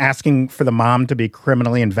petition asking for the mom to be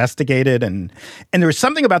criminally investigated. And there was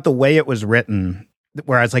something about the way it was written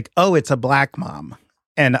where I was like, oh, it's a black mom.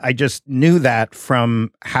 And I just knew that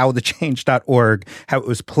from how the change.org, how it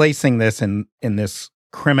was placing this in this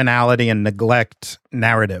criminality and neglect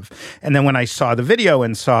narrative. And then when I saw the video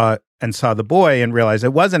and saw the boy and realized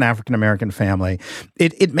it was an African-American family,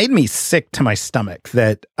 it made me sick to my stomach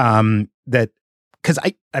that because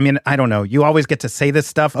I mean, I don't know, you always get to say this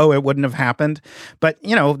stuff, oh, it wouldn't have happened. But,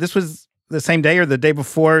 this was the same day or the day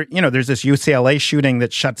before, there's this UCLA shooting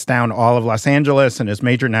that shuts down all of Los Angeles and is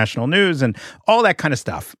major national news and all that kind of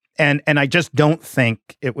stuff. And I just don't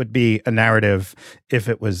think it would be a narrative if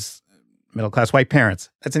it was middle-class white parents.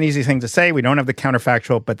 That's an easy thing to say. We don't have the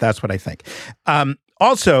counterfactual, but that's what I think.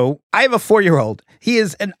 Also, I have a 4-year-old. He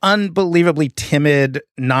is an unbelievably timid,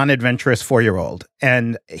 non-adventurous 4-year-old.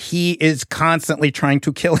 And he is constantly trying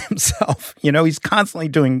to kill himself. He's constantly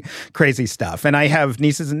doing crazy stuff. And I have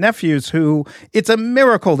nieces and nephews who, it's a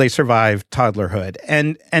miracle they survived toddlerhood.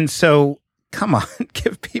 And so, come on,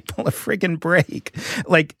 give people a friggin' break.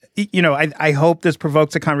 I hope this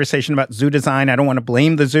provokes a conversation about zoo design. I don't want to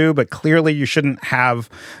blame the zoo, but clearly you shouldn't have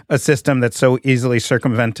a system that's so easily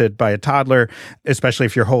circumvented by a toddler, especially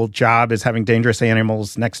if your whole job is having dangerous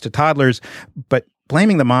animals next to toddlers. But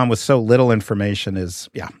blaming the mom with so little information is,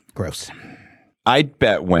 gross. I'd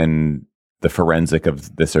bet when the forensic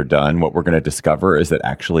of this are done, what we're going to discover is that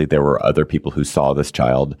actually there were other people who saw this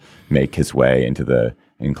child make his way into the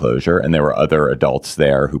enclosure, and there were other adults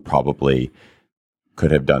there who probably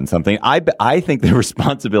could have done something. I think the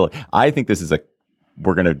responsibility,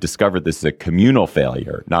 we're going to discover this is a communal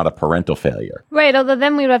failure, not a parental failure. Right. Although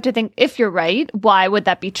then we would have to think, if you're right, why would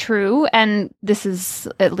that be true? And this is,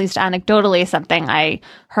 at least anecdotally, something I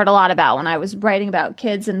heard a lot about when I was writing about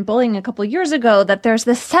kids and bullying a couple of years ago, that there's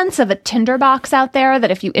this sense of a tinderbox out there that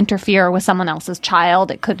if you interfere with someone else's child,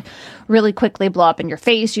 it could really quickly blow up in your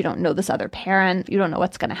face. You don't know this other parent. You don't know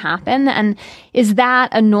what's going to happen. And is that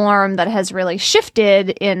a norm that has really shifted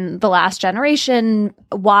in the last generation?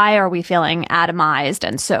 Why are we feeling atomized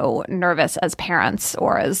and so nervous as parents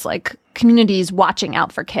or as communities watching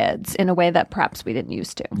out for kids in a way that perhaps we didn't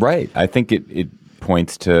used to? Right. I think it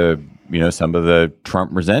points to, some of the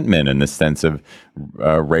Trump resentment and the sense of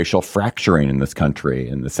racial fracturing in this country,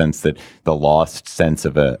 in the sense that the lost sense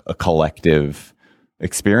of a collective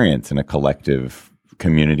experience and a collective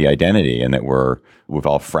community identity, and that we've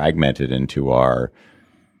all fragmented into our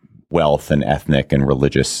wealth and ethnic and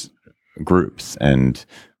religious groups, and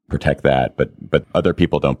protect that, but other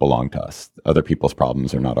people don't belong to us. Other people's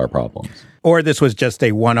problems are not our problems. Or this was just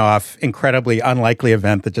a one-off, incredibly unlikely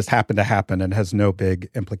event that just happened to happen and has no big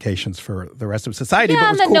implications for the rest of society. Yeah, but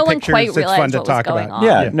it was and cool no one pictures. quite It's realized fun to what talk was going about. on.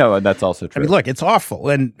 Yeah, no, that's also true. I mean, look, it's awful.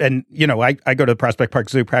 And I go to the Prospect Park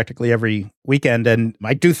Zoo practically every weekend, and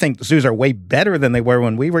I do think zoos are way better than they were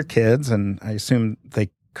when we were kids, and I assume they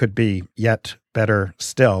could be yet better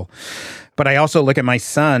still. But I also look at my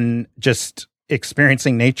son just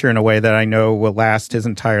experiencing nature in a way that I know will last his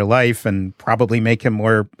entire life and probably make him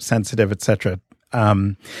more sensitive, etc.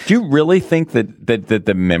 Do you really think that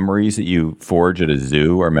the memories that you forge at a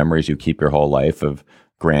zoo are memories you keep your whole life of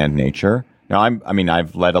grand nature? Now,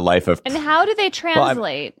 I've led a life of... And how do they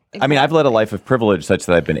translate? Well, I've led a life of privilege such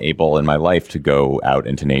that I've been able in my life to go out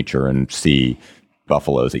into nature and see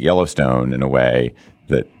buffaloes at Yellowstone in a way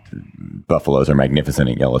that buffaloes are magnificent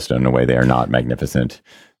at Yellowstone in a way they are not magnificent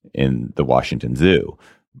in the Washington Zoo.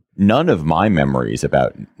 None of my memories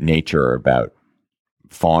about nature or about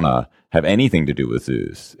fauna have anything to do with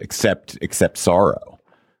zoos except sorrow,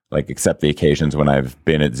 except the occasions when I've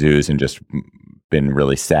been at zoos and just been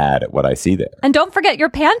really sad at what I see there. And don't forget your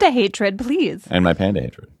panda hatred, please. And my panda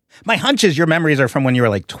hatred. My hunch is your memories are from when you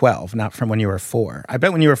were 12, not from when you were 4. I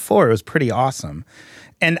bet when you were 4, it was pretty awesome.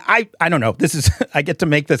 And I don't know. This is I get to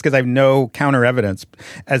make this because I have no counter evidence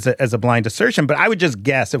as a blind assertion. But I would just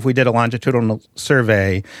guess if we did a longitudinal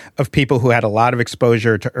survey of people who had a lot of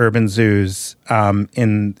exposure to urban zoos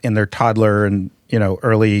in their toddler and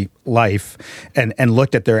early life, and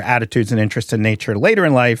looked at their attitudes and interest in nature later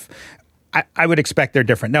in life, I would expect they're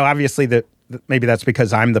different. Now, obviously, maybe that's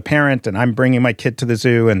because I'm the parent and I'm bringing my kid to the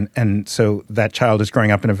zoo, and so that child is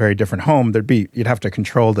growing up in a very different home. You'd have to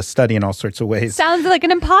control the study in all sorts of ways. Sounds like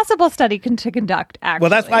an impossible study to conduct, actually. Well,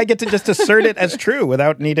 that's why I get to just assert it as true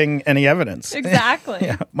without needing any evidence. Exactly.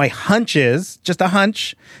 Yeah. My hunch is, just a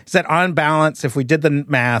hunch, is that on balance, if we did the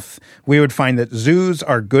math, we would find that zoos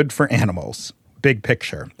are good for animals. Big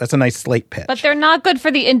picture. That's a nice slate pitch. But they're not good for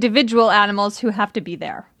the individual animals who have to be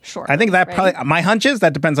there. Sure. I think that probably, my hunch is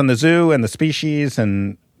that depends on the zoo and the species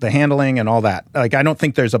and the handling and all that. Like, I don't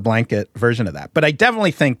think there's a blanket version of that. But I definitely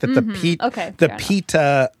think that the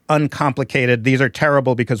PETA uncomplicated, these are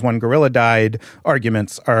terrible because one gorilla died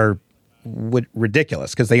arguments are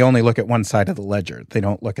ridiculous because they only look at one side of the ledger. They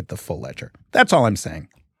don't look at the full ledger. That's all I'm saying.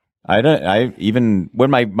 Even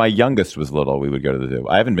when my youngest was little, we would go to the zoo.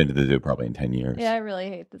 I haven't been to the zoo probably in 10 years. Yeah, I really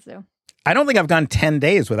hate the zoo. I don't think I've gone 10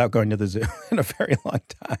 days without going to the zoo in a very long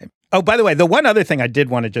time. Oh, by the way, the one other thing I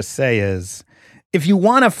did want to just say is, if you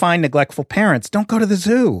want to find neglectful parents, don't go to the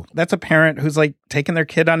zoo. That's a parent who's like taking their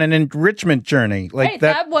kid on an enrichment journey. Like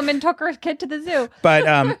that woman took her kid to the zoo.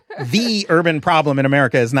 But the urban problem in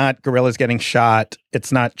America is not gorillas getting shot.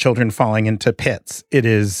 It's not children falling into pits. It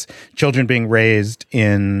is children being raised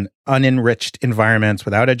in unenriched environments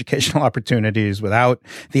without educational opportunities, without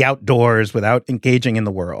the outdoors, without engaging in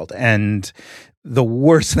the world. And the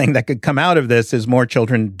worst thing that could come out of this is more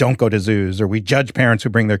children don't go to zoos, or we judge parents who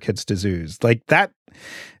bring their kids to zoos. Like that,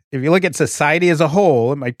 if you look at society as a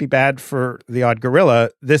whole, it might be bad for the odd gorilla.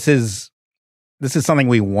 This is something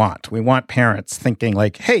we want. We want parents thinking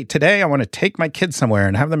like, hey, today I want to take my kids somewhere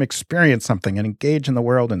and have them experience something and engage in the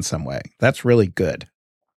world in some way. That's really good.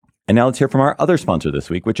 And now let's hear from our other sponsor this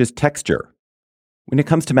week, which is Texture. When it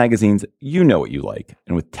comes to magazines, you know what you like.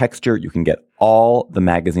 And with Texture, you can get all the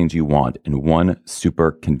magazines you want in one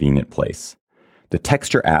super convenient place. The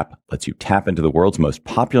Texture app lets you tap into the world's most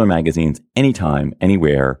popular magazines anytime,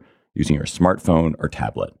 anywhere, using your smartphone or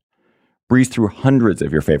tablet. Breeze through hundreds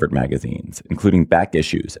of your favorite magazines, including back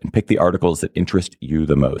issues, and pick the articles that interest you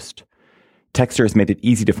the most. Texture has made it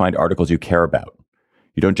easy to find articles you care about.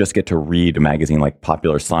 You don't just get to read a magazine like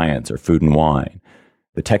Popular Science or Food and Wine.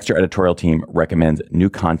 The Texture editorial team recommends new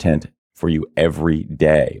content for you every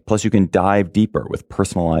day. Plus, you can dive deeper with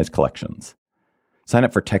personalized collections. Sign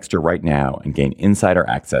up for Texture right now and gain insider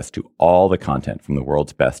access to all the content from the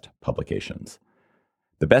world's best publications.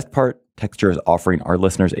 The best part, Texture is offering our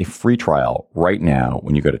listeners a free trial right now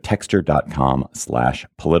when you go to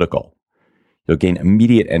texture.com/political. You'll gain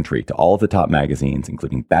immediate entry to all of the top magazines,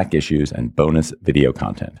 including back issues and bonus video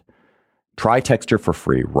content. Try Texture for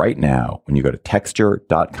free right now when you go to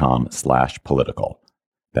texture.com/political.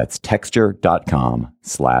 That's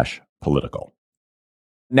texture.com/political.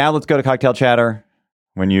 Now let's go to Cocktail Chatter.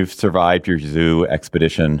 When you've survived your zoo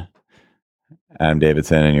expedition, Adam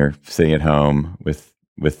Davidson, and you're sitting at home with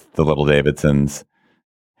the little Davidsons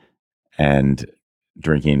and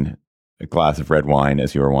drinking a glass of red wine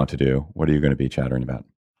as you are wont to do, what are you going to be chattering about?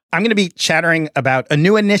 I'm going to be chattering about a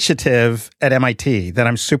new initiative at MIT that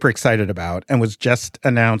I'm super excited about and was just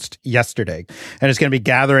announced yesterday. And it's going to be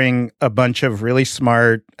gathering a bunch of really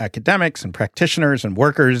smart academics and practitioners and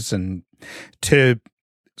workers and to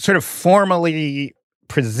sort of formally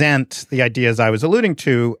present the ideas I was alluding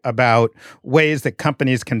to about ways that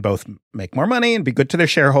companies can both make more money and be good to their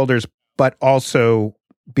shareholders, but also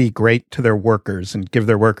be great to their workers and give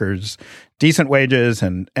their workers decent wages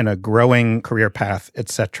and a growing career path, et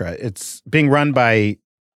cetera. It's being run by,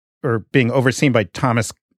 or being overseen by,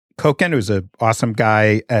 Thomas Koken, who's an awesome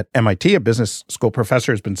guy at MIT, a business school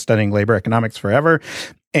professor who's been studying labor economics forever,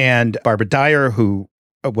 and Barbara Dyer, who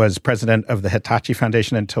was president of the Hitachi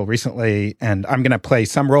Foundation until recently. And I'm going to play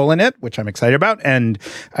some role in it, which I'm excited about. And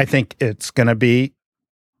I think it's going to be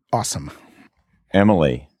awesome.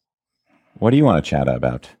 Emily, what do you want to chat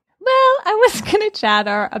about? Well, I was going to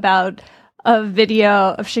chatter about a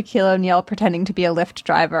video of Shaquille O'Neal pretending to be a Lyft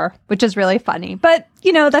driver, which is really funny. But,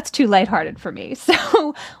 that's too lighthearted for me.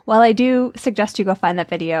 So while I do suggest you go find that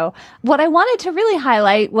video, what I wanted to really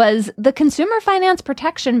highlight was the Consumer Finance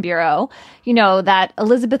Protection Bureau, that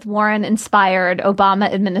Elizabeth Warren inspired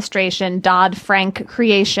Obama administration, Dodd-Frank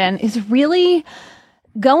creation, is really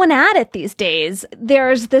going at it these days.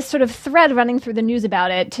 There's this sort of thread running through the news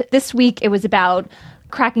about it. This week, it was about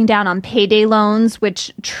cracking down on payday loans,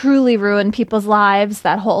 which truly ruin people's lives.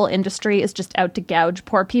 That whole industry is just out to gouge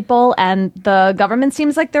poor people, and the government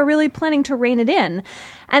seems like they're really planning to rein it in.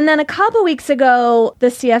 And then a couple weeks ago, the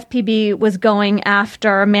CFPB was going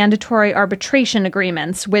after mandatory arbitration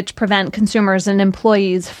agreements, which prevent consumers and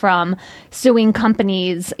employees from suing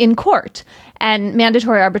companies in court. And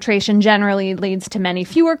mandatory arbitration generally leads to many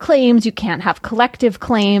fewer claims. You can't have collective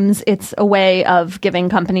claims. It's a way of giving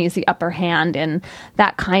companies the upper hand in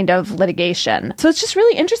that kind of litigation. So it's just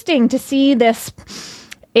really interesting to see this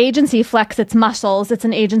agency flex its muscles. It's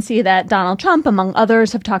an agency that Donald Trump, among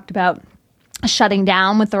others, have talked about shutting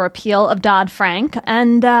down with the repeal of Dodd-Frank.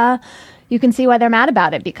 And you can see why they're mad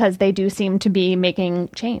about it, because they do seem to be making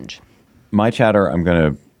change. My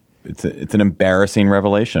chatter, it's an embarrassing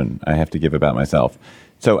revelation I have to give about myself.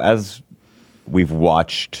 So as we've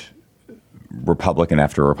watched Republican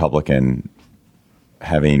after Republican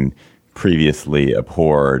having previously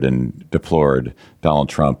abhorred and deplored Donald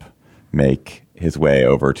Trump make his way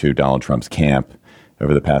over to Donald Trump's camp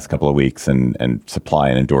over the past couple of weeks and supply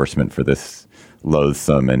an endorsement for this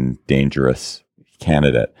loathsome and dangerous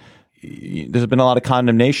candidate, there's been a lot of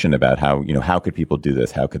condemnation about how could people do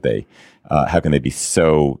this? How can they be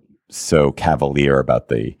so cavalier about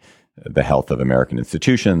the health of American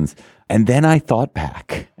institutions? And then I thought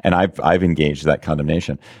back, and I've engaged that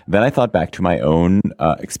condemnation. Then I thought back to my own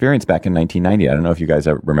experience back in 1990. I don't know if you guys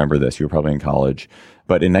remember this. You were probably in college,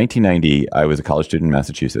 but in 1990, I was a college student in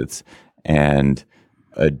Massachusetts, and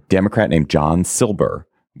a Democrat named John Silber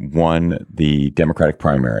won the Democratic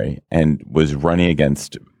primary and was running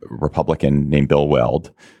against a Republican named Bill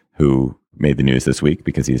Weld, who made the news this week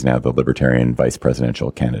because he's now the Libertarian vice presidential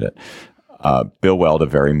candidate. Bill Weld, a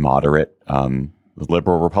very moderate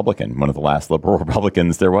liberal Republican, one of the last liberal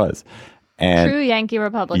Republicans there was. And, true Yankee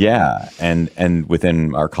Republican. Yeah. And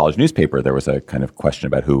within our college newspaper, there was a kind of question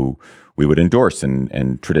about who we would endorse.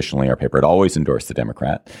 And traditionally, our paper had always endorsed the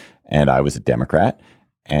Democrat. And I was a Democrat.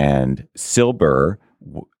 And Silber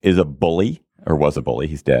is a bully, or was a bully.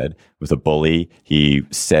 He's dead. Was a bully. He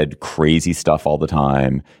said crazy stuff all the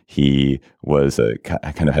time. He was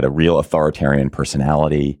kind of had a real authoritarian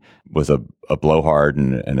personality, was a blowhard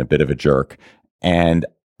and a bit of a jerk. And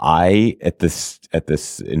I, at this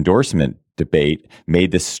endorsement debate,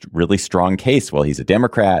 made this really strong case. Well, he's a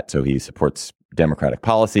Democrat, so he supports Democratic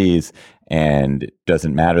policies, and it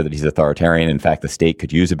doesn't matter that he's authoritarian. In fact, the state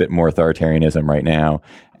could use a bit more authoritarianism right now.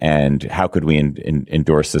 And how could we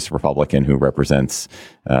endorse this Republican who represents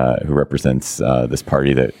this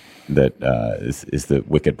party that is the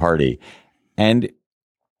wicked party? And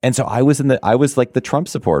so I was like the Trump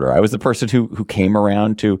supporter. I was the person who came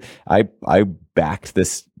around to I backed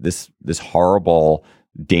this horrible,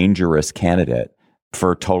 dangerous candidate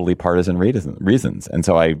for totally partisan reasons. And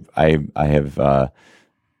so I've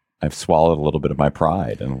swallowed a little bit of my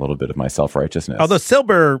pride and a little bit of my self-righteousness. Although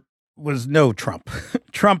Silber was no Trump.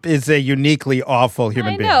 Trump is a uniquely awful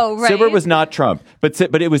human being. I know, right? Silber was not Trump, but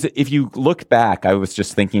it was. If you look back, I was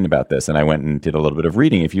just thinking about this, and I went and did a little bit of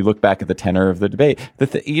reading. If you look back at the tenor of the debate,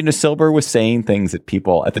 Silber was saying things that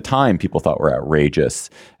people at the time thought were outrageous,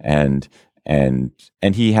 and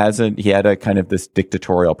he had a kind of this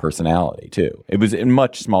dictatorial personality too. It was in a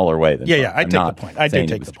much smaller way than Trump. I take the point. I do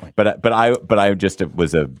take the point. But I just it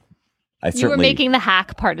was a. You were making the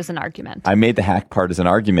hack partisan argument. I made the hack partisan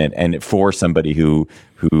argument, and for somebody who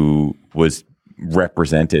was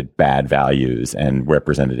represented bad values and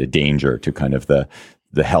represented a danger to kind of the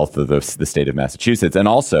health of the state of Massachusetts. And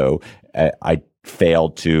also, I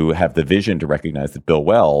failed to have the vision to recognize that Bill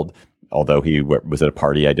Weld, although he was at a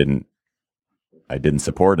party I didn't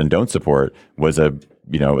support and don't support, was a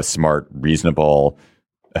smart, reasonable,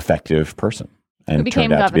 effective person. And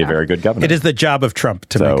turned out to be a very good governor. It is the job of Trump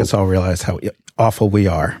to make us all realize how awful we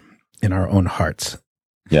are in our own hearts.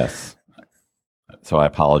 Yes. So I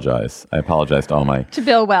apologize. I apologize to to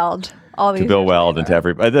Bill Weld. To Bill Weld and to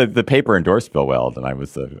everybody. The paper endorsed Bill Weld, and I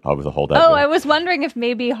was a holdout. Oh, I was wondering if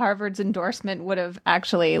maybe Harvard's endorsement would have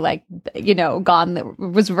actually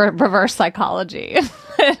was reverse psychology.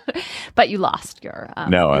 But you lost your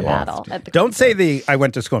battle. Don't say I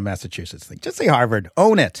went to school in Massachusetts thing. Just say Harvard.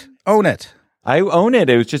 Own it. Own it. I own it.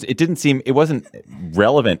 It was just, it wasn't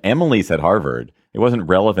relevant. Emily said Harvard. It wasn't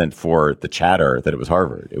relevant for the chatter that it was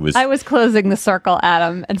Harvard. I was closing the circle,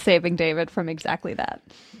 Adam, and saving David from exactly that.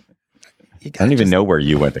 I don't even know where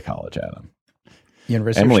you went to college, Adam.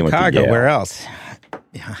 University of Chicago. Where else?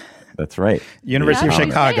 Yeah. That's right. University of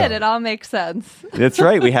Chicago. It all makes sense. That's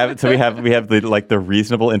right. We have the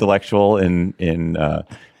reasonable intellectual in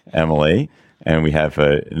Emily. and we have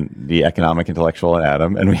the economic intellectual in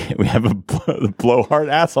Adam, and we have the blowhard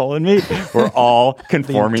asshole in me. We're all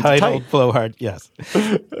conforming to type. Blowhard, yes.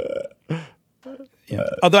 Yeah.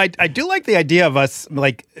 Although I do like the idea of us,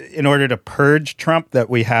 like, in order to purge Trump, that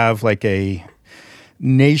we have like a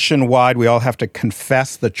nationwide, we all have to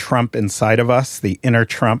confess the Trump inside of us, the inner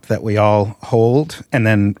Trump that we all hold, and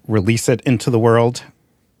then release it into the world.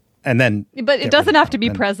 And then, but it doesn't have to be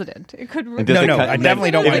president. It could. I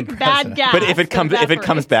definitely don't want bad gas. But if it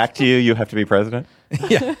comes back to you, you have to be president.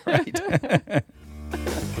 Yeah, right.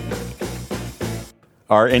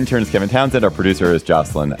 Our intern is Kevin Townsend. Our producer is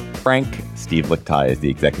Jocelyn Frank. Steve Lichtai is the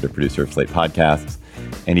executive producer of Slate Podcasts.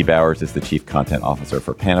 Andy Bowers is the chief content officer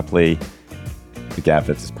for Panoply. The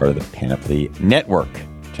Gabfest is part of the Panoply Network.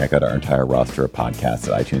 Check out our entire roster of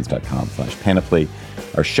podcasts at itunes.com/Panoply.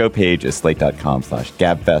 Our show page is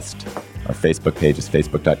slate.com/Gabfest. Our Facebook page is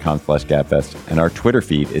facebook.com/Gabfest. And our Twitter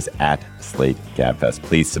feed is @SlateGabfest.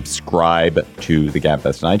 Please subscribe to the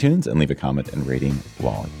Gabfest on iTunes and leave a comment and rating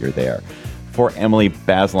while you're there. For Emily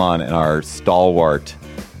Bazelon and our stalwart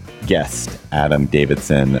guest, Adam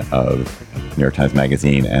Davidson of New York Times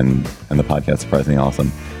Magazine and the podcast Surprisingly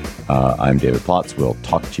Awesome, I'm David Plotz. We'll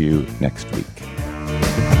talk to you next week.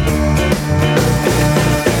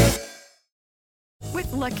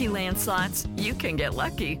 With Lucky Land Slots, you can get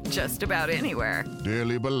lucky just about anywhere.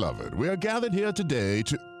 Dearly beloved, we are gathered here today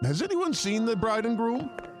to... Has anyone seen the bride and groom?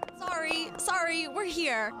 Sorry, we're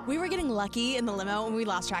here. We were getting lucky in the limo and we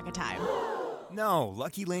lost track of time. No,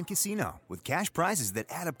 Lucky Land Casino, with cash prizes that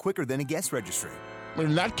add up quicker than a guest registry.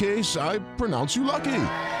 In that case, I pronounce you lucky.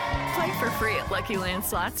 Play for free at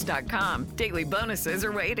LuckyLandSlots.com. Daily bonuses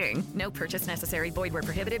are waiting. No purchase necessary. Void where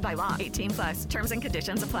prohibited by law. 18+. Terms and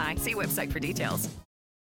conditions apply. See website for details.